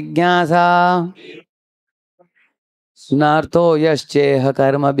तत्व जिज्ञासा स्नार्थो यश्चेह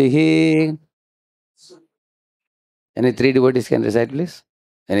कर्मभिः. Any three devotees can recite, please?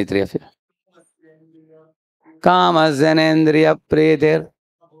 Any three of you? कामस्यनेन्द्रिय प्रीतिर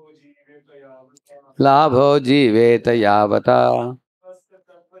लाभो जीवेत यावता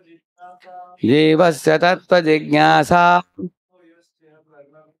जीवस्य तत्व जिज्ञासा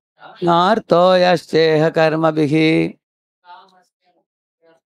नार्तो यश्चेह कर्मभिः.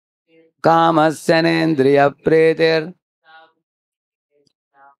 कामस्यनेन्द्रिय प्रीतिर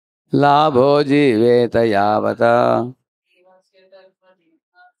लाभो जीवेत यावता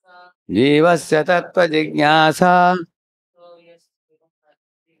जीवस्य तत्व जिज्ञासा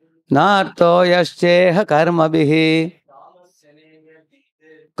नार्तो यश्चेह कर्मभिः.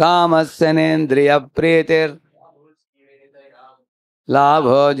 कामस्यनेन्द्रिय प्रीतिर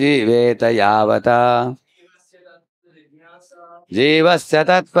लाभो जीवेत यावता जीवस्य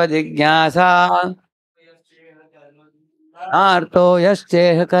तत्व जिज्ञासा नार्तो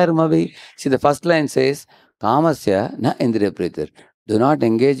यश्चेह कर्मभिः. See, the first line says, Kamasya na indriya pritir. Do not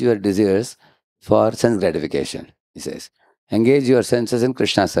engage your desires for sense gratification, he says. Engage your senses in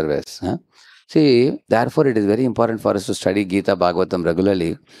Krishna service. See, therefore it is very important for us to study Gita Bhagavatam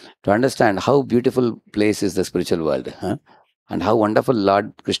regularly to understand how beautiful place is the spiritual world, and how wonderful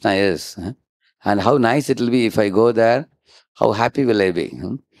Lord Krishna is, and how nice it will be if I go there, how happy will I be.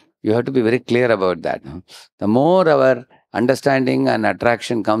 You have to be very clear about that. The more our understanding and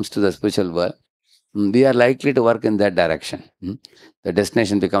attraction comes to the spiritual world, we are likely to work in that direction. The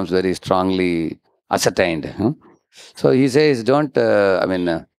destination becomes very strongly ascertained. So he says, don't,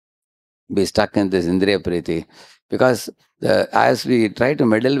 be stuck in this Indriya Priti, because as we try to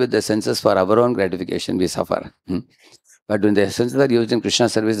meddle with the senses for our own gratification, we suffer. But when the senses are used in Krishna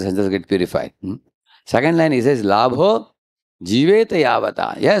service, the senses get purified. Second line, he says, Labho jiveta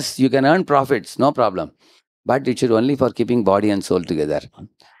yavata. Yes, you can earn profits, no problem. But it should only for keeping body and soul together.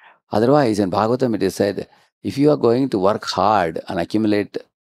 Otherwise, in Bhagavatam it is said, if you are going to work hard and accumulate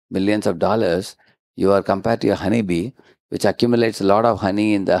millions of dollars, you are compared to a honeybee, which accumulates a lot of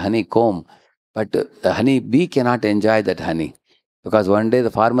honey in the honeycomb. But the honeybee cannot enjoy that honey. Because one day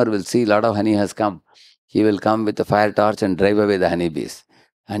the farmer will see a lot of honey has come. He will come with a fire torch and drive away the honeybees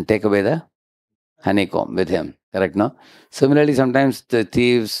and take away the honeycomb with him. Correct, no? Similarly, sometimes the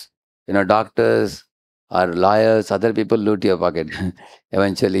thieves, doctors or lawyers, other people loot your pocket.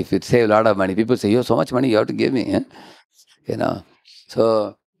 Eventually, if you save a lot of money, people say, you have so much money, you have to give me.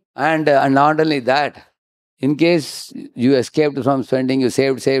 So, and not only that, in case you escaped from spending, you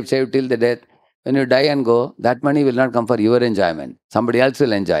saved till the death, when you die and go, that money will not come for your enjoyment. Somebody else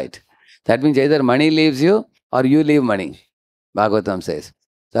will enjoy it. That means either money leaves you or you leave money, Bhagavatam says.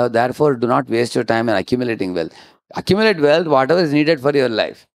 So therefore, do not waste your time in accumulating wealth. Accumulate wealth, whatever is needed for your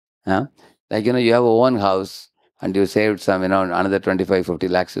life. Like, you have a own house and you saved some, another 25, 50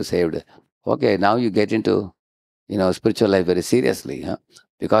 lakhs you saved. Okay, now you get into, spiritual life very seriously.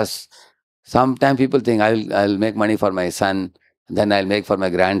 Because sometimes people think, I'll make money for my son, then I'll make for my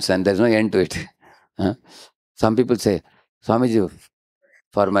grandson. There's no end to it. Some people say, Swamiji,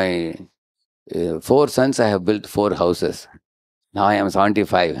 for my 4 sons, I have built 4 houses. Now I am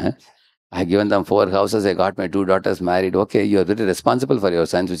 75. I have given them 4 houses. I got my 2 daughters married. Okay, you are very responsible for your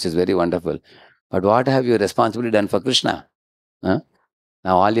sons, which is very wonderful. But what have you responsibly done for Krishna? Now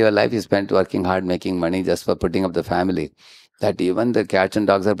all your life you spent working hard, making money just for putting up the family. That even the cats and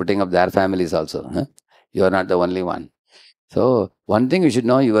dogs are putting up their families also. You are not the only one. So one thing you should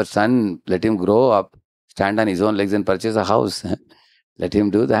know, your son, let him grow up. stand on his own legs and purchase a house. Let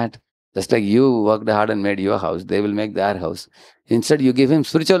him do that. Just like you worked hard and made your house, they will make their house. Instead, you give him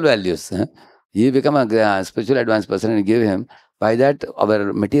spiritual values. You become a spiritual advanced person and give him. By that,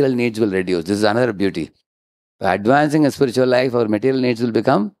 our material needs will reduce. This is another beauty. By advancing in spiritual life, our material needs will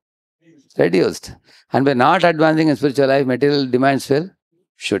become reduced. And by not advancing in spiritual life, material demands will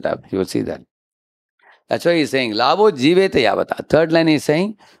shoot up. You will see that. That's why he's saying, Lavo jivete yavata. Third line is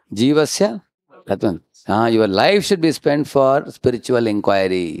saying, Jivasya Ratman. Your life should be spent for spiritual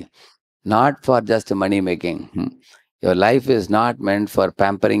inquiry, not for just money making. Your life is not meant for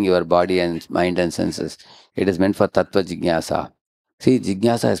pampering your body and mind and senses. It is meant for tattva jignasa. See,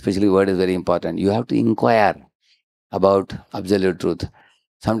 jignasa, especially word, is very important. You have to inquire about absolute truth.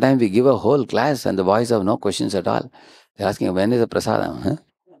 Sometimes we give a whole class and the boys have no questions at all. They're asking, when is the prasadam?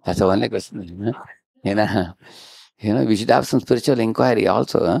 That's the only question. You know, we should have some spiritual inquiry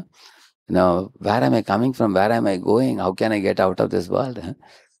also. Where am I coming from? Where am I going? How can I get out of this world?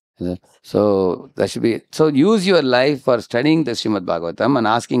 So that should be. So use your life for studying the Srimad Bhagavatam and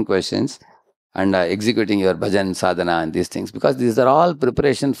asking questions and executing your bhajan, sadhana, and these things, because these are all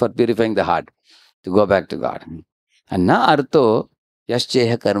preparation for purifying the heart to go back to God. And na artho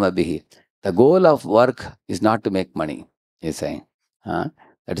yascheha karma bihi. The goal of work is not to make money, he's saying.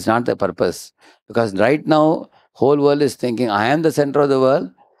 That is not the purpose. Because right now, whole world is thinking, I am the center of the world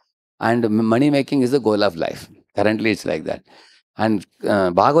and money making is the goal of life. Currently, it's like that. And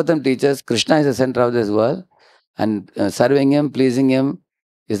Bhagavatam teaches Krishna is the center of this world and serving him, pleasing him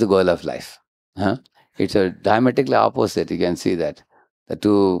is the goal of life. It's a diametrically opposite. You can see that. The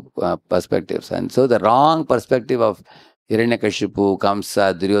two perspectives. And so the wrong perspective of Hiranyakashipu,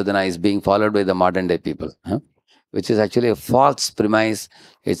 Kamsa, Duryodhana is being followed by the modern day people, which is actually a false premise.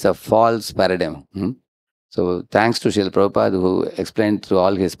 It's a false paradigm. So thanks to Srila Prabhupada who explained through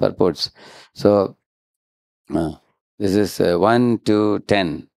all his purports. So this is 1 to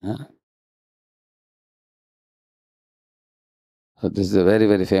 10. So this is a very,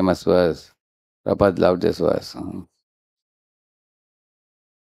 very famous verse. Prabhupada loved this verse.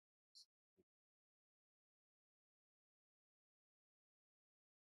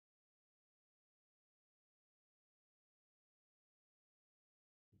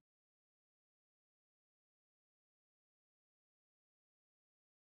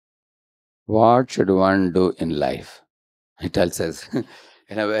 What should one do in life? It tells us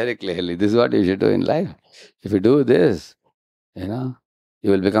very clearly, this is what you should do in life. If you do this, you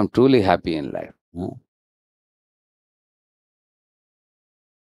will become truly happy in life.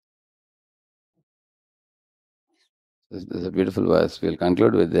 This is a beautiful verse. We'll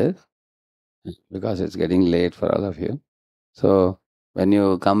conclude with this because it's getting late for all of you. So when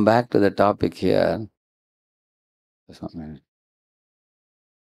you come back to the topic here, just 1 minute.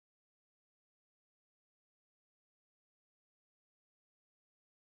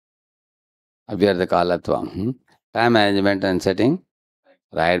 Abhyartha kalatvam. Time management and setting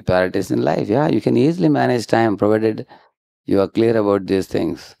right priorities in life. Yeah, you can easily manage time provided you are clear about these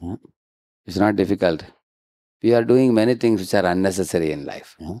things. It's not difficult. We are doing many things which are unnecessary in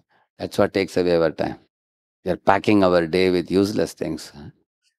life. That's what takes away our time. We are packing our day with useless things.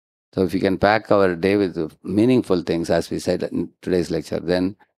 So if we can pack our day with meaningful things, as we said in today's lecture,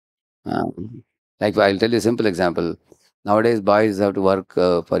 then, like I'll tell you a simple example. Nowadays, boys have to work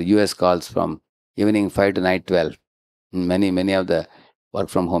for US calls from evening 5 to night 12. Many of the work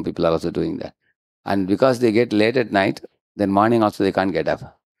from home people are also doing that. And because they get late at night, then morning also they can't get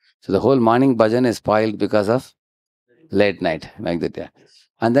up. So the whole morning bhajan is spoiled because of late night, like that. Yeah.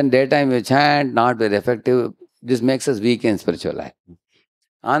 And then daytime we chant, not very effective. This makes us weak in spiritual life.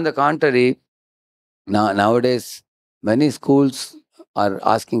 On the contrary, nowadays many schools are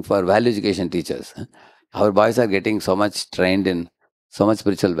asking for value education teachers. Our boys are getting so much trained in so much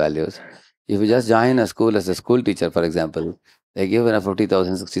spiritual values. If you just join a school as a school teacher, for example, they give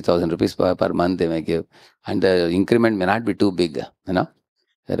 50,000, 60,000 rupees per month they may give. And the increment may not be too big,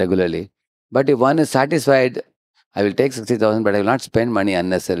 regularly. But if one is satisfied, I will take 60,000, but I will not spend money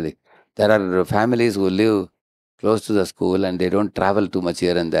unnecessarily. There are families who live close to the school and they don't travel too much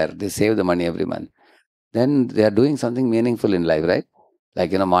here and there. They save the money every month. Then they are doing something meaningful in life, right?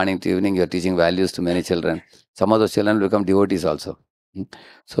 Like, morning to evening, you're teaching values to many children. Some of those children will become devotees also.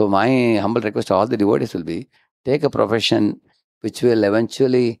 So my humble request to all the devotees will be, take a profession which will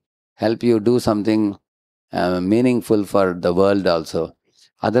eventually help you do something meaningful for the world also.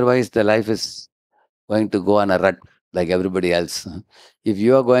 Otherwise, the life is going to go on a rut like everybody else. If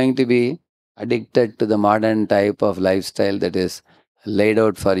you are going to be addicted to the modern type of lifestyle that is laid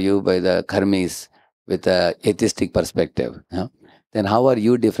out for you by the karmis with a atheistic perspective, then how are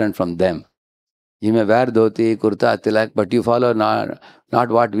you different from them? You may wear dhoti, kurta, tilak, but you follow not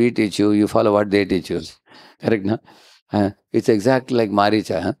what we teach you, you follow what they teach you. Correct, no? It's exactly like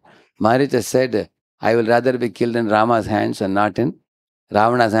Maricha. Huh? Maricha said, I will rather be killed in Rama's hands and not in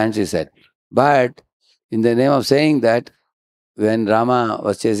Ravana's hands, he said. But in the name of saying that, when Rama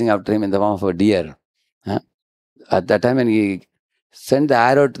was chasing after him in the form of a deer, huh? At that time when he sent the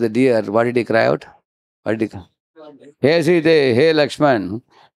arrow to the deer, what did he cry out? What did he cry? Hey Sita, hey Lakshman.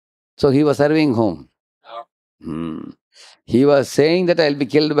 So he was serving whom? Hmm. He was saying that I'll be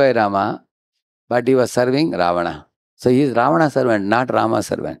killed by Rama, but he was serving Ravana. So he is Ravana's servant, not Rama's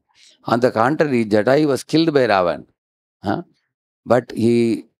servant. On the contrary, Jatayu was killed by Ravan, huh? But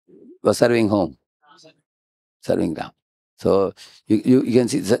he was serving whom? Serving Ram. So you can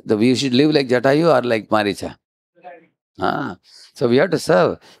see we should live like Jatayu or like Maricha. Ah, so we have to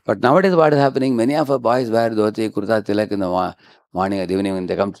serve. But nowadays, what is happening? Many of our boys wear dhoti, kurta, tilak in the morning or evening when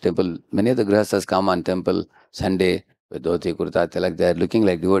they come to temple. Many of the grihasthas come on temple Sunday with dhoti, kurta, tilak. They are looking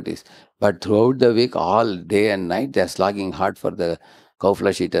like devotees. But throughout the week, all day and night, they are slogging hard for the cow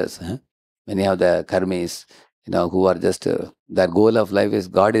flesh eaters. Huh? Many of the karmis, who are just their goal of life is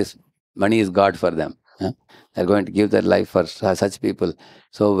God is money is God for them. Huh? They're going to give their life for such people.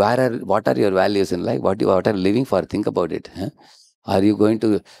 So what are your values in life? What are you living for? Think about it. Huh? Are you going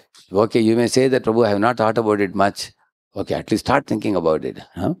to, okay, you may say that, Prabhu, I have not thought about it much. Okay, at least start thinking about it.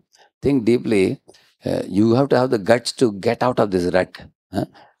 Huh? Think deeply. You have to have the guts to get out of this rut. Huh?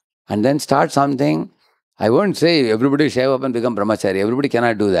 And then start something. I won't say everybody shave up and become brahmachari. Everybody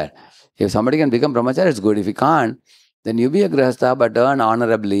cannot do that. If somebody can become brahmachari, it's good. If you can't, then you be a grihastha, but earn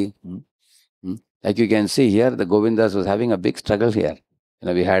honorably. Hmm. Like you can see here, the Govindas was having a big struggle here.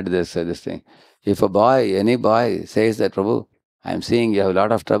 We had this thing. If any boy says that, Prabhu, I am seeing you have a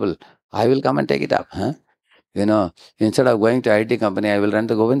lot of trouble, I will come and take it up. Huh? Instead of going to IT company, I will run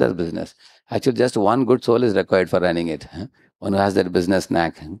the Govindas business. Actually, just one good soul is required for running it. Huh? One who has that business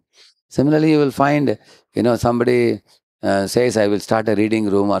knack. Huh? Similarly, you will find, somebody says, I will start a reading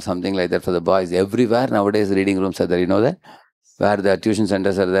room or something like that for the boys. Everywhere nowadays, reading rooms are there. You know that? Where the tuition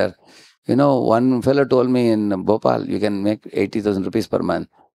centers are there. One fellow told me in Bhopal, you can make 80,000 rupees per month.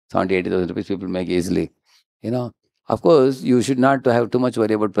 70, 80,000 rupees people make easily. Of course, you should not have too much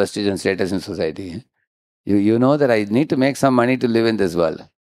worry about prestige and status in society. You know that I need to make some money to live in this world.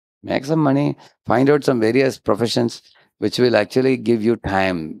 Make some money, find out some various professions which will actually give you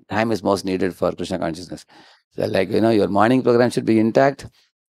time. Time is most needed for Krishna consciousness. So like, your morning program should be intact.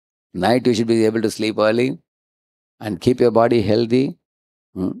 Night, you should be able to sleep early and keep your body healthy.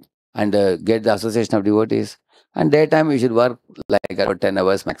 Mm. And get the association of devotees. And daytime, you should work like about 10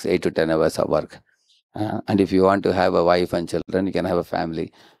 hours, max 8 to 10 hours of work. And if you want to have a wife and children, you can have a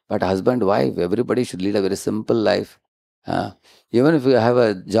family. But husband, wife, everybody should lead a very simple life. Uh, Even if you have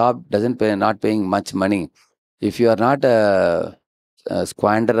a job, not paying much money, if you are not a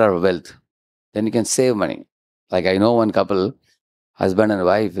squanderer of wealth, then you can save money. Like I know one couple, husband and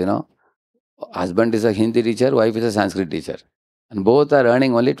wife, husband is a Hindi teacher, wife is a Sanskrit teacher. And both are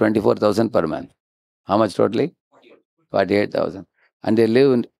earning only 24,000 per month. How much totally? 48,000. And they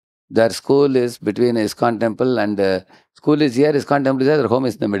live in, their school is between ISKCON temple and school is here, ISKCON temple is there, their home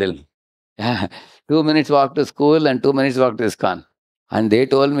is in the middle. Yeah. 2 minutes walk to school and 2 minutes walk to ISKCON. And they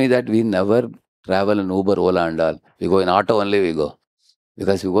told me that we never travel in Uber, Ola and all. We go in auto only we go.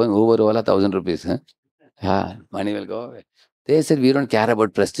 Because we go in Uber, Ola, 1,000 rupees. Huh? Yeah, money will go away. They said we don't care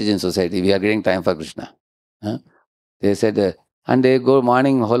about prestige in society. We are getting time for Krishna. Huh? They said, and they go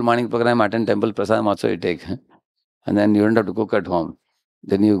whole morning program, attend temple prasadam also you take. Huh? And then you don't have to cook at home.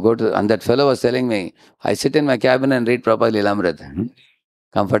 Then you go to, and that fellow was telling me, I sit in my cabin and read Prabhupada Lilamrit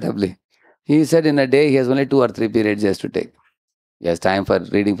comfortably. He said in a day he has only 2 or 3 periods he has to take. He has time for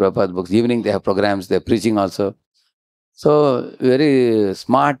reading Prabhupada books. Evening they have programs, they're preaching also. So, very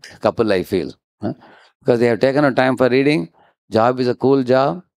smart couple, I feel. Huh? Because they have taken a time for reading. Job is a cool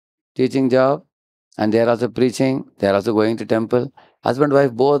job, teaching job, and they are also preaching. They are also going to temple. Husband and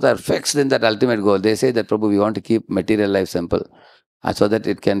wife both are fixed in that ultimate goal. They say that, Prabhu, we want to keep material life simple so that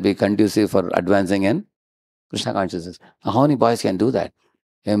it can be conducive for advancing in Krishna consciousness. Now, how many boys can do that?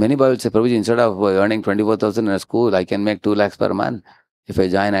 Many boys will say, Prabhuji, instead of earning 24,000 in a school, I can make 2 lakhs per month if I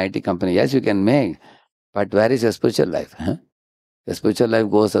join IT company. Yes, you can make. But where is your spiritual life? Huh? The spiritual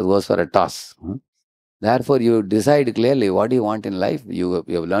life goes for a toss. Therefore, you decide clearly what you want in life. You have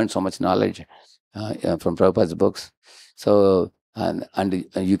learned so much knowledge from Prabhupada's books. So, and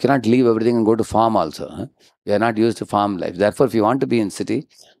you cannot leave everything and go to farm also. We are not used to farm life. Therefore, if you want to be in city,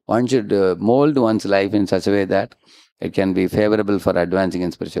 one should mold one's life in such a way that it can be favorable for advancing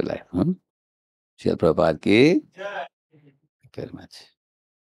in spiritual life. Srila Prabhupada ki. Thank you very much.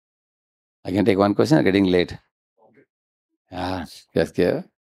 I can take one question. I'm getting late. Yeah. Yes. Yeah.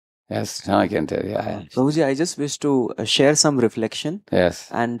 Yes. Now I can tell. Yeah. Prabhuji, I just wish to share some reflection. Yes.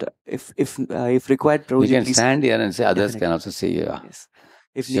 And if required, You Prabhuji, can please. stand here and say others Definitely. can also see you. Yes.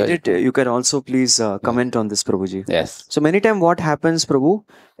 If Sure. needed, you can also please comment on this, Prabhuji. Yes. So many times what happens, Prabhu,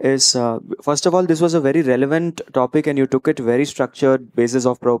 is first of all, this was a very relevant topic and you took it very structured, basis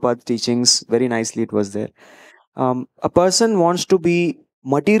of Prabhupada's teachings. Very nicely it was there. A person wants to be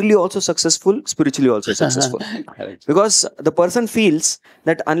materially also successful, spiritually also successful. Correct. Because the person feels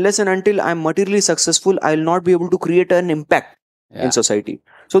that unless and until I'm materially successful, I will not be able to create an impact Yeah. in society.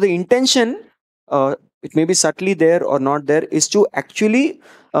 So the intention, it may be subtly there or not there, is to actually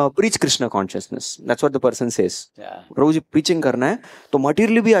preach Krishna consciousness. That's what the person says. Yeah. Rose preaching करना है तो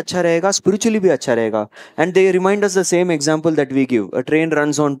materially भी अच्छा रहेगा, spiritually भी अच्छा रहेगा. And they remind us the same example that we give. A train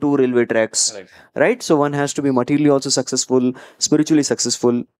runs on 2 railway tracks, Correct. right? So one has to be materially also successful, spiritually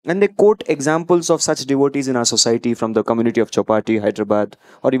successful. And they quote examples of such devotees in our society from the community of Chopati, Hyderabad,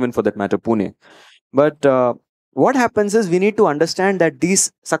 or even for that matter, Pune. But what happens is we need to understand that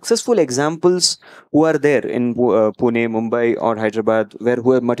these successful examples who are there in Pune, Mumbai, or Hyderabad,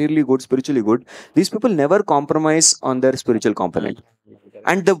 who are materially good, spiritually good, these people never compromise on their spiritual component.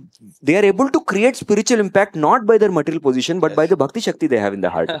 And they are able to create spiritual impact not by their material position but by the bhakti shakti they have in the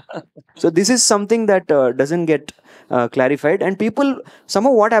heart. So this is something that doesn't get clarified. And people,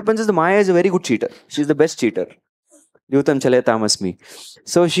 somehow what happens is the Maya is a very good cheater. She's the best cheater. Yutam chale tamasmi.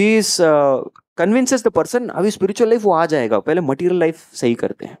 So she is convinces the person अभी spiritual life वो आ जाएगा, पहले material life सही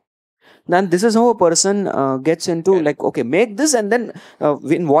करते हैं. Then this is how a person gets into like, okay, make this. And then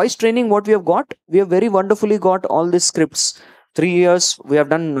in voice training what we have very wonderfully got all these scripts. 3 years we have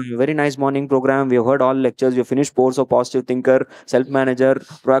done a very nice morning program, we have heard all lectures, we have finished course of positive thinker, self manager,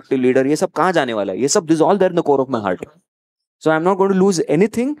 proactive leader. ये सब कहाँ जाने वाला है? ये सब, this is all there in the core of my heart. So I'm not going to lose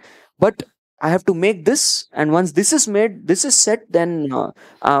anything, but I have to make this. And once this is made, this is set, then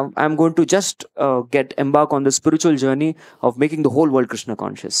I'm going to just embark on the spiritual journey of making the whole world Krishna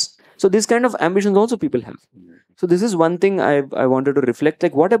conscious. So these kind of ambitions also people have. So this is one thing I wanted to reflect.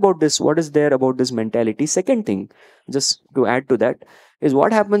 Like, what about this? What is there about this mentality? Second thing, just to add to that, is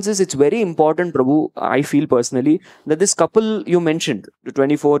what happens is it's very important, Prabhu, I feel personally, that this couple you mentioned, the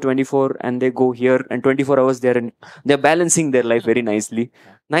 24, and they go here and 24 hours there and they're balancing their life very nicely.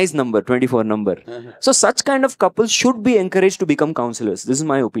 Nice number, 24 number. So such kind of couples should be encouraged to become counselors. This is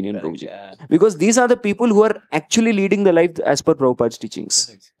my opinion, Prabhuji. Because these are the people who are actually leading the life as per Prabhupada's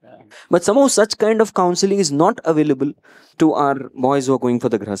teachings. But somehow such kind of counseling is not available to our boys who are going for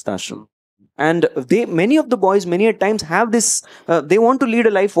the Grihastha ashram. And many of the boys, many at times have this, they want to lead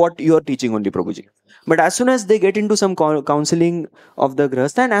a life what you are teaching only, Prabhuji. But as soon as they get into some counseling of the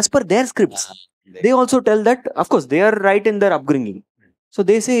Grihastha, and as per their scripts, they also tell that, of course, they are right in their upbringing. So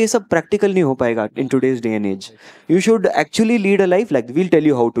they say, ये सब practical नहीं हो पाएगा in today's day and age. You should actually lead a life like, we'll tell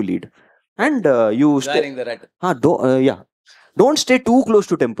you how to lead. And you stay, don't stay too close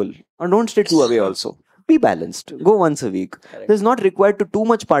to temple or don't stay too away also. Be balanced. Go once a week. There's not required to too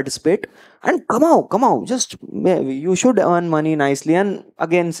much participate. And come out. Just, you should earn money nicely. And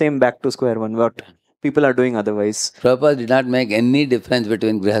again, same back to square one. What people are doing otherwise. Prabhupada did not make any difference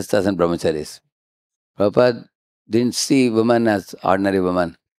between Grihasthas and Brahmacharis. Prabhupada didn't see women as ordinary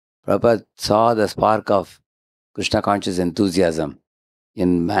women. Prabhupada saw the spark of Krishna conscious enthusiasm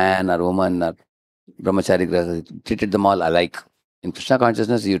in man or woman or Brahmachari Grihastha. He treated them all alike. In Krishna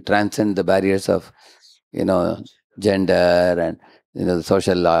consciousnness, you transcend the barriers of, gender and the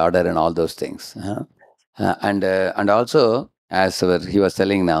social order and all those things. And also, as he was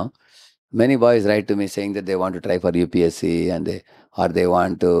telling now, many boys write to me saying that they want to try for UPSC and they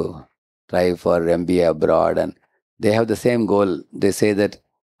want to try for MBA abroad, and they have the same goal. They say that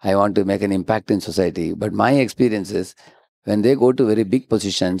I want to make an impact in society. But my experience is when they go to very big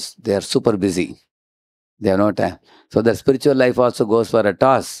positions, they are super busy. They have no time. So the spiritual life also goes for a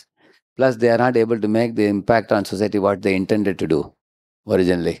toss. Plus, they are not able to make the impact on society what they intended to do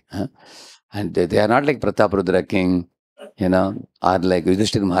originally. And they are not like Prataparudra king, or like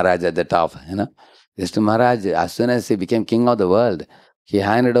Yudhishthira Maharaj at the top. Yudhishthira Maharaj, as soon as he became king of the world, he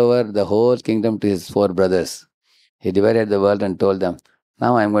handed over the whole kingdom to his 4 brothers. He divided the world and told them,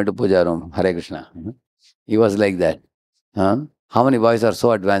 now I am going to puja room, Hare Krishna. He was like that. How many boys are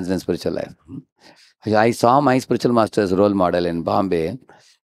so advanced in spiritual life? I saw my spiritual master's role model in Bombay.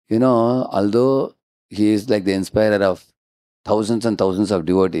 Although he is like the inspirer of thousands and thousands of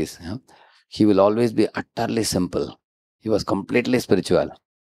devotees, he will always be utterly simple. He was completely spiritual.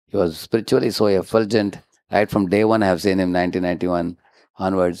 He was spiritually so effulgent. Right from day one, I have seen him 1991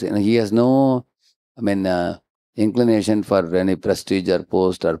 onwards. He has no, inclination for any prestige or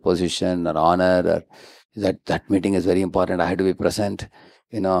post or position or honor, or that meeting is very important. I had to be present.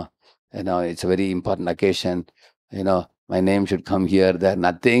 You know, it's a very important occasion. My name should come here. There,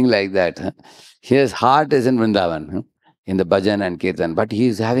 nothing like that. Huh? His heart is in Vrindavan, huh? In the bhajan and kirtan, but he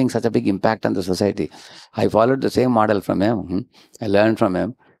is having such a big impact on the society. I followed the same model from him. I learned from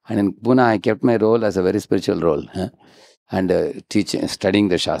him, and in Pune, I kept my role as a very spiritual role. Huh? And teaching, studying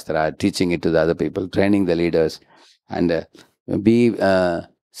the Shastra, teaching it to the other people, training the leaders, and be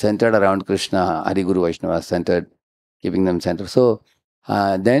centered around Krishna, Hari Guru Vaishnava, centered, keeping them centered. So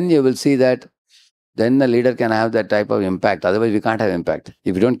then you will see that then the leader can have that type of impact. Otherwise, we can't have impact.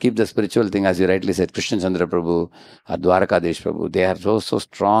 If you don't keep the spiritual thing, as you rightly said, Krishna Chandra Prabhu or Dwarakadesh Prabhu, they are so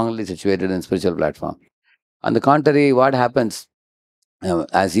strongly situated in spiritual platform. On the contrary, what happens,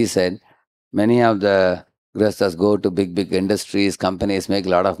 as he said, many of the grastas go to big industries, companies make a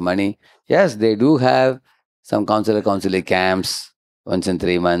lot of money. Yes, they do have some counselor camps once in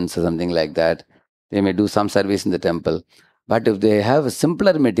 3 months or something like that. They may do some service in the temple. But if they have a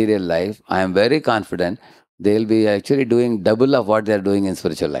simpler material life, I am very confident they'll be actually doing double of what they're doing in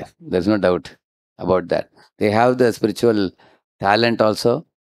spiritual life. There's no doubt about that. They have the spiritual talent also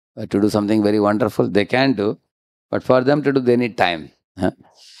to do something very wonderful. They can do, but for them to do, they need time. Huh?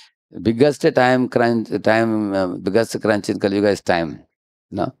 Biggest crunch in Kali Yuga is time.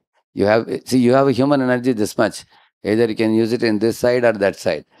 No, you have a human energy this much. Either you can use it in this side or that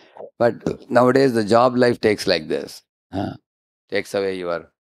side. But nowadays the job life takes like this, takes away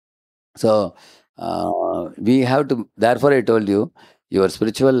your. So we have to. Therefore, I told you, your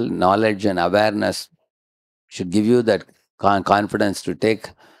spiritual knowledge and awareness should give you that confidence to take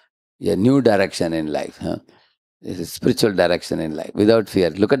a new direction in life. This is spiritual direction in life without fear.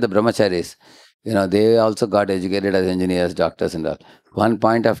 Look at the brahmacharis. They also got educated as engineers, doctors, and all. One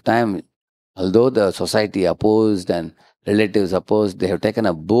point of time, although the society opposed and relatives opposed, they have taken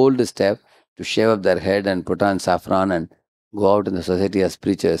a bold step to shave up their head and put on saffron and go out in the society as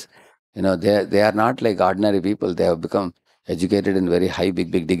preachers. They are not like ordinary people. They have become educated in very high,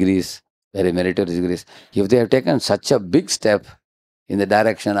 big degrees, very meritorious degrees. If they have taken such a big step in the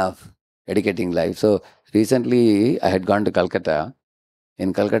direction of dedicating life. So recently, I had gone to Calcutta.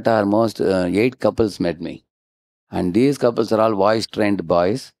 In Calcutta, almost 8 couples met me. And these couples are all voice trained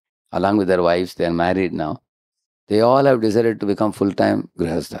boys, along with their wives. They are married now. They all have decided to become full time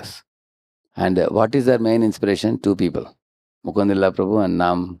grihasthas. And what is their main inspiration? Two people, Mukundilla Prabhu and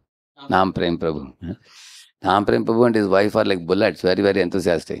Nam Prem Prabhu. Nam Prem Prabhu and his wife are like bullets, very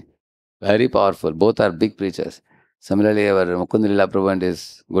enthusiastic, very powerful. Both are big preachers. Similarly, our Mukundilla Prabhu and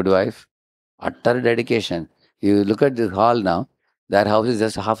his good wife, utter dedication. You look at this hall now, their house is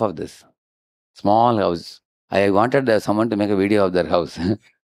just half of this. Small house. I wanted someone to make a video of their house.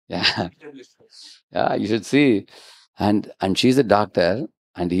 Yeah. Yeah, you should see. And she's a doctor,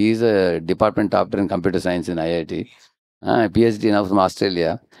 and he's a department doctor in computer science in IIT. PhD now from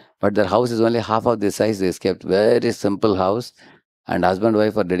Australia. But their house is only half of this size. They kept very simple house, and husband and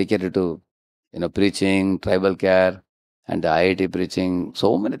wife are dedicated to preaching, tribal care, and IIT preaching.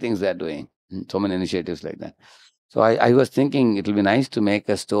 So many things they are doing. So many initiatives like that. So I was thinking it will be nice to make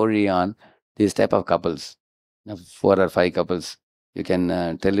a story on these type of couples, 4 or 5 couples. You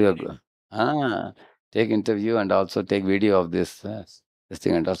can tell your take interview and also take video of this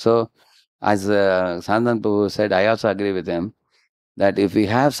thing. And also, as Sandan Prabhu said, I also agree with him that if we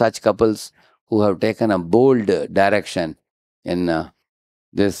have such couples who have taken a bold direction in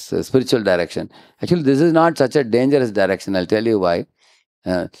this spiritual direction, actually, this is not such a dangerous direction. I'll tell you why.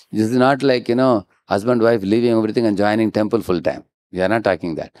 This is not like, husband, wife leaving everything and joining temple full time. We are not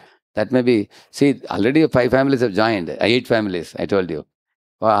talking that. That may be, see, already 5 families have joined, 8 families, I told you.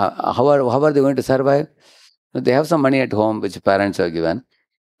 How are they going to survive? They have some money at home, which parents have given.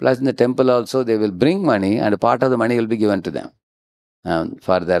 Plus, in the temple also, they will bring money, and a part of the money will be given to them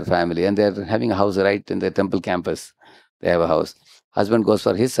for their family. And they're having a house right in the temple campus. They have a house. Husband goes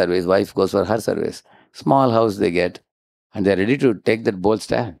for his service, wife goes for her service. Small house they get, and they're ready to take that bold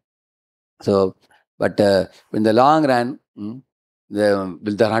stand. So, but in the long run, will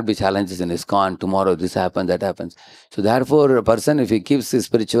there not be challenges in ISKCON? Tomorrow this happens, that happens. So therefore, a person, if he keeps his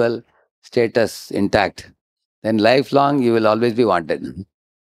spiritual status intact, then lifelong you will always be wanted.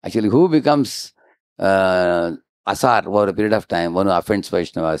 Actually, who becomes asar over a period of time? One who offends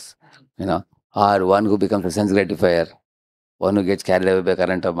Vaishnavas, or one who becomes a sense gratifier, one who gets carried away by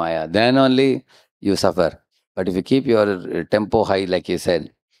current of Maya. Then only you suffer. But if you keep your tempo high, like you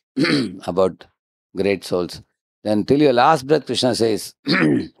said, about great souls, then till your last breath, Krishna says,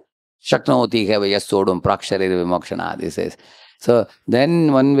 Shaknoti heva yas sodum prakshare vimokshana. He says, So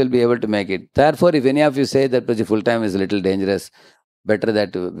then one will be able to make it. Therefore, if any of you say that Praji, full time is a little dangerous, better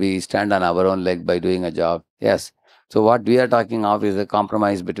that we stand on our own leg by doing a job. Yes. So what we are talking of is a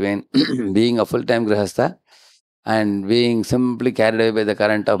compromise between being a full time grihastha and being simply carried away by the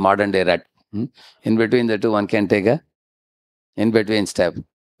current of modern day rat. Hmm? In between the two, one can take a in between step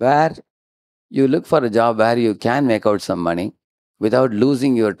where you look for a job where you can make out some money without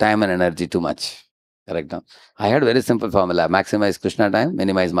losing your time and energy too much. Correct. No? I had a very simple formula: maximize Krishna time,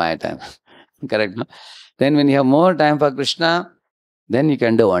 minimize Maya time. Correct. No? Then when you have more time for Krishna, then you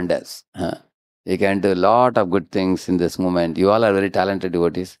can do wonders. You can do a lot of good things in this moment. You all are very talented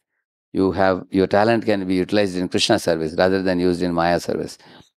devotees. You have your talent can be utilized in Krishna service rather than used in Maya service.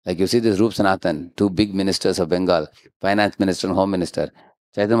 Like you see this Rup Sanatan, two big ministers of Bengal, finance minister and home minister.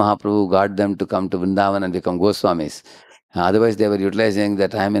 Chaitanya Mahaprabhu got them to come to Vrindavan and become Goswamis. Otherwise, they were utilizing the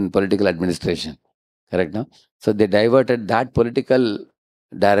time in political administration. Correct, no? So they diverted that political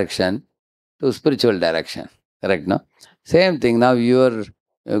direction to spiritual direction. Correct, no? Same thing. Now you are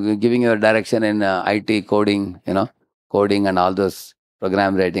giving your direction in IT coding, coding and all those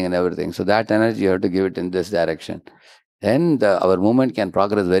program writing and everything. So that energy you have to give it in this direction. Then our movement can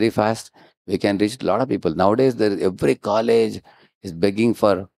progress very fast. We can reach a lot of people. Nowadays, every college is begging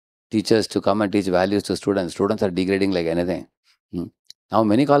for teachers to come and teach values to students. Students are degrading like anything. Hmm. Now,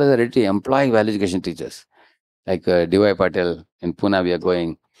 many colleges are ready to employ value education teachers. Like D.Y. Patel in Pune, we are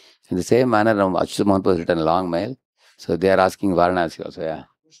going. In the same manner, Achyut Mohan was written a long mail. So they are asking Varanasi also. Yeah.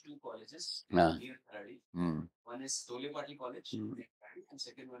 Two colleges. Yeah. Mm. One is Dole Patil College, and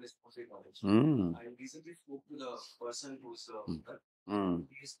second one is Mosai College. I recently spoke to the person who's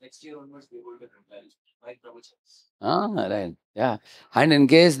he is next year onwards they will be compliant, like Brahmachari. Right. Yeah. And in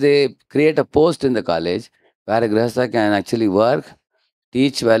case they create a post in the college where a grahastha can actually work,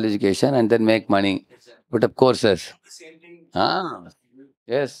 teach value education, and then make money, put up courses. Same thing.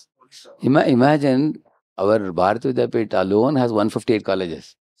 Yes. Imagine our Bharat Vidyapit alone has 158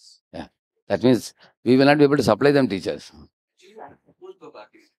 colleges. Yeah. That means we will not be able to supply them teachers.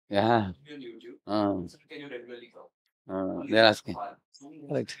 Yeah. They're asking.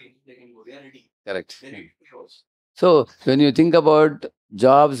 Correct. Correct. So when you think about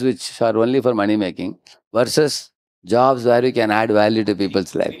jobs which are only for money making versus jobs where you can add value to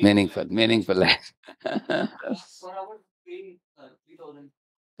people's life, meaningful life.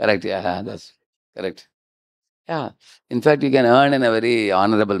 Correct. Yeah, that's correct. Yeah. In fact, you can earn in a very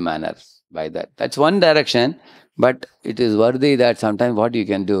honorable manner by that. That's one direction, but it is worthy that sometimes what you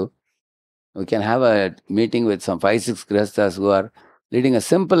can do, we can have a meeting with some 5, 6 grihasthas who are leading a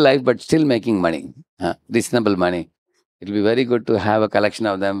simple life but still making money, reasonable money. It will be very good to have a collection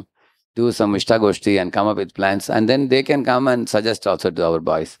of them, do some Ishtagoshti and come up with plans, and then they can come and suggest also to our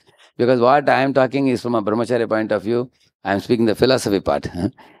boys. Because what I am talking is from a brahmachari point of view, I am speaking the philosophy part.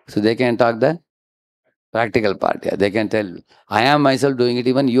 So they can talk the practical part. Yeah. They can tell, I am myself doing it,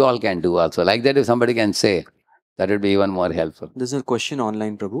 even you all can do also. Like that, if somebody can say, that would be even more helpful. There's a question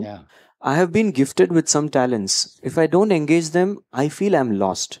online, Prabhu. Yeah. I have been gifted with some talents. If I don't engage them, I feel I'm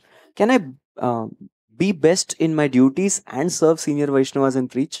lost. Can I be best in my duties and serve senior Vaishnavas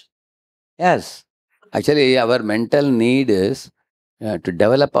and preach? Yes. Actually, our mental need is to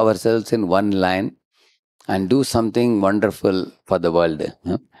develop ourselves in one line and do something wonderful for the world.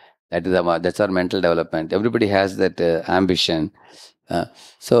 That's our mental development. Everybody has that ambition.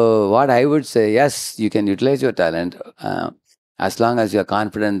 So, what I would say, yes, you can utilize your talent as long as you are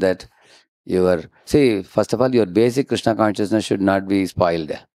confident that first of all, your basic Krishna consciousness should not be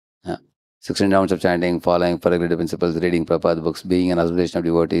spoiled. 16 rounds of chanting, following Paragritta principles, reading Prabhupada books, being an association of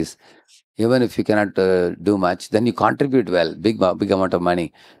devotees. Even if you cannot do much, then you contribute well, big amount of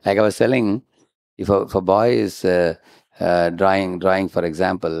money. Like I was telling, if a boy is drawing, for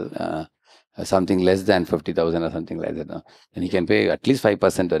example, something less than 50,000 or something like that, then he can pay at least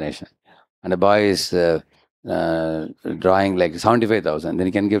 5% donation. And a boy is drawing like 75,000, then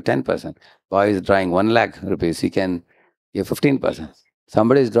he can give 10%. Boy is drawing 1 lakh rupees, he can give 15%.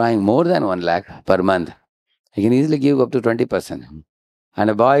 Somebody is drawing more than 1 lakh per month, he can easily give up to 20%. And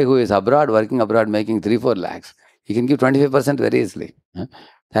a boy who is abroad, working abroad, making 3, 4 lakhs, he can give 25% very easily.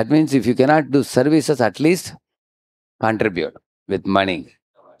 That means if you cannot do services, at least contribute with money.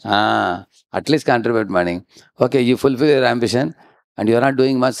 At least contribute money. Okay, you fulfill your ambition and you are not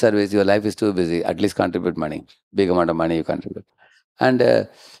doing much service, your life is too busy, at least contribute money. Big amount of money you contribute. And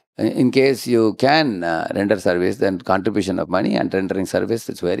in case you can render service, then contribution of money and rendering service,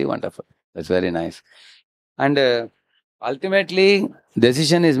 it's very wonderful. That's very nice. And ultimately,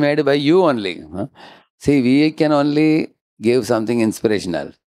 decision is made by you only. See, we can only give something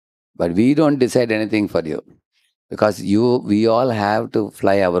inspirational, but we don't decide anything for you. because we all have to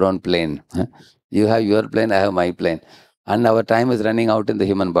fly our own plane. Huh? You have your plane, I have my plane, and our time is running out in the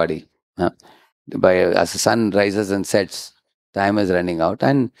human body. Huh? As the sun rises and sets, time is running out,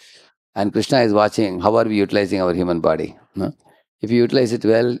 and Krishna is watching how are we utilizing our human body. Huh? If you utilize it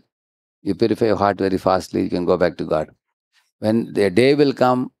well, you purify your heart very fastly. You can go back to God. When the day will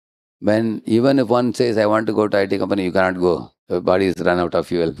come, when even if one says, I want to go to IT company, you cannot go. Your body is run out of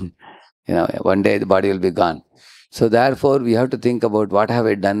fuel. One day the body will be gone. So therefore, we have to think about what have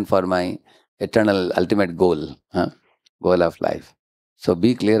I done for my eternal ultimate goal, goal of life. So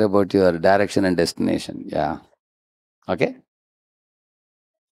be clear about your direction and destination. Yeah. Okay.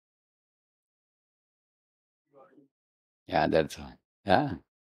 Yeah, that's all. Yeah.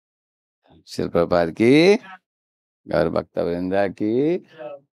 Shri Prabhupada ki, Gaur Bhakta Vrinda ki.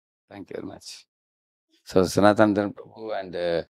 Thank you very much. So Sanatan Prabhu and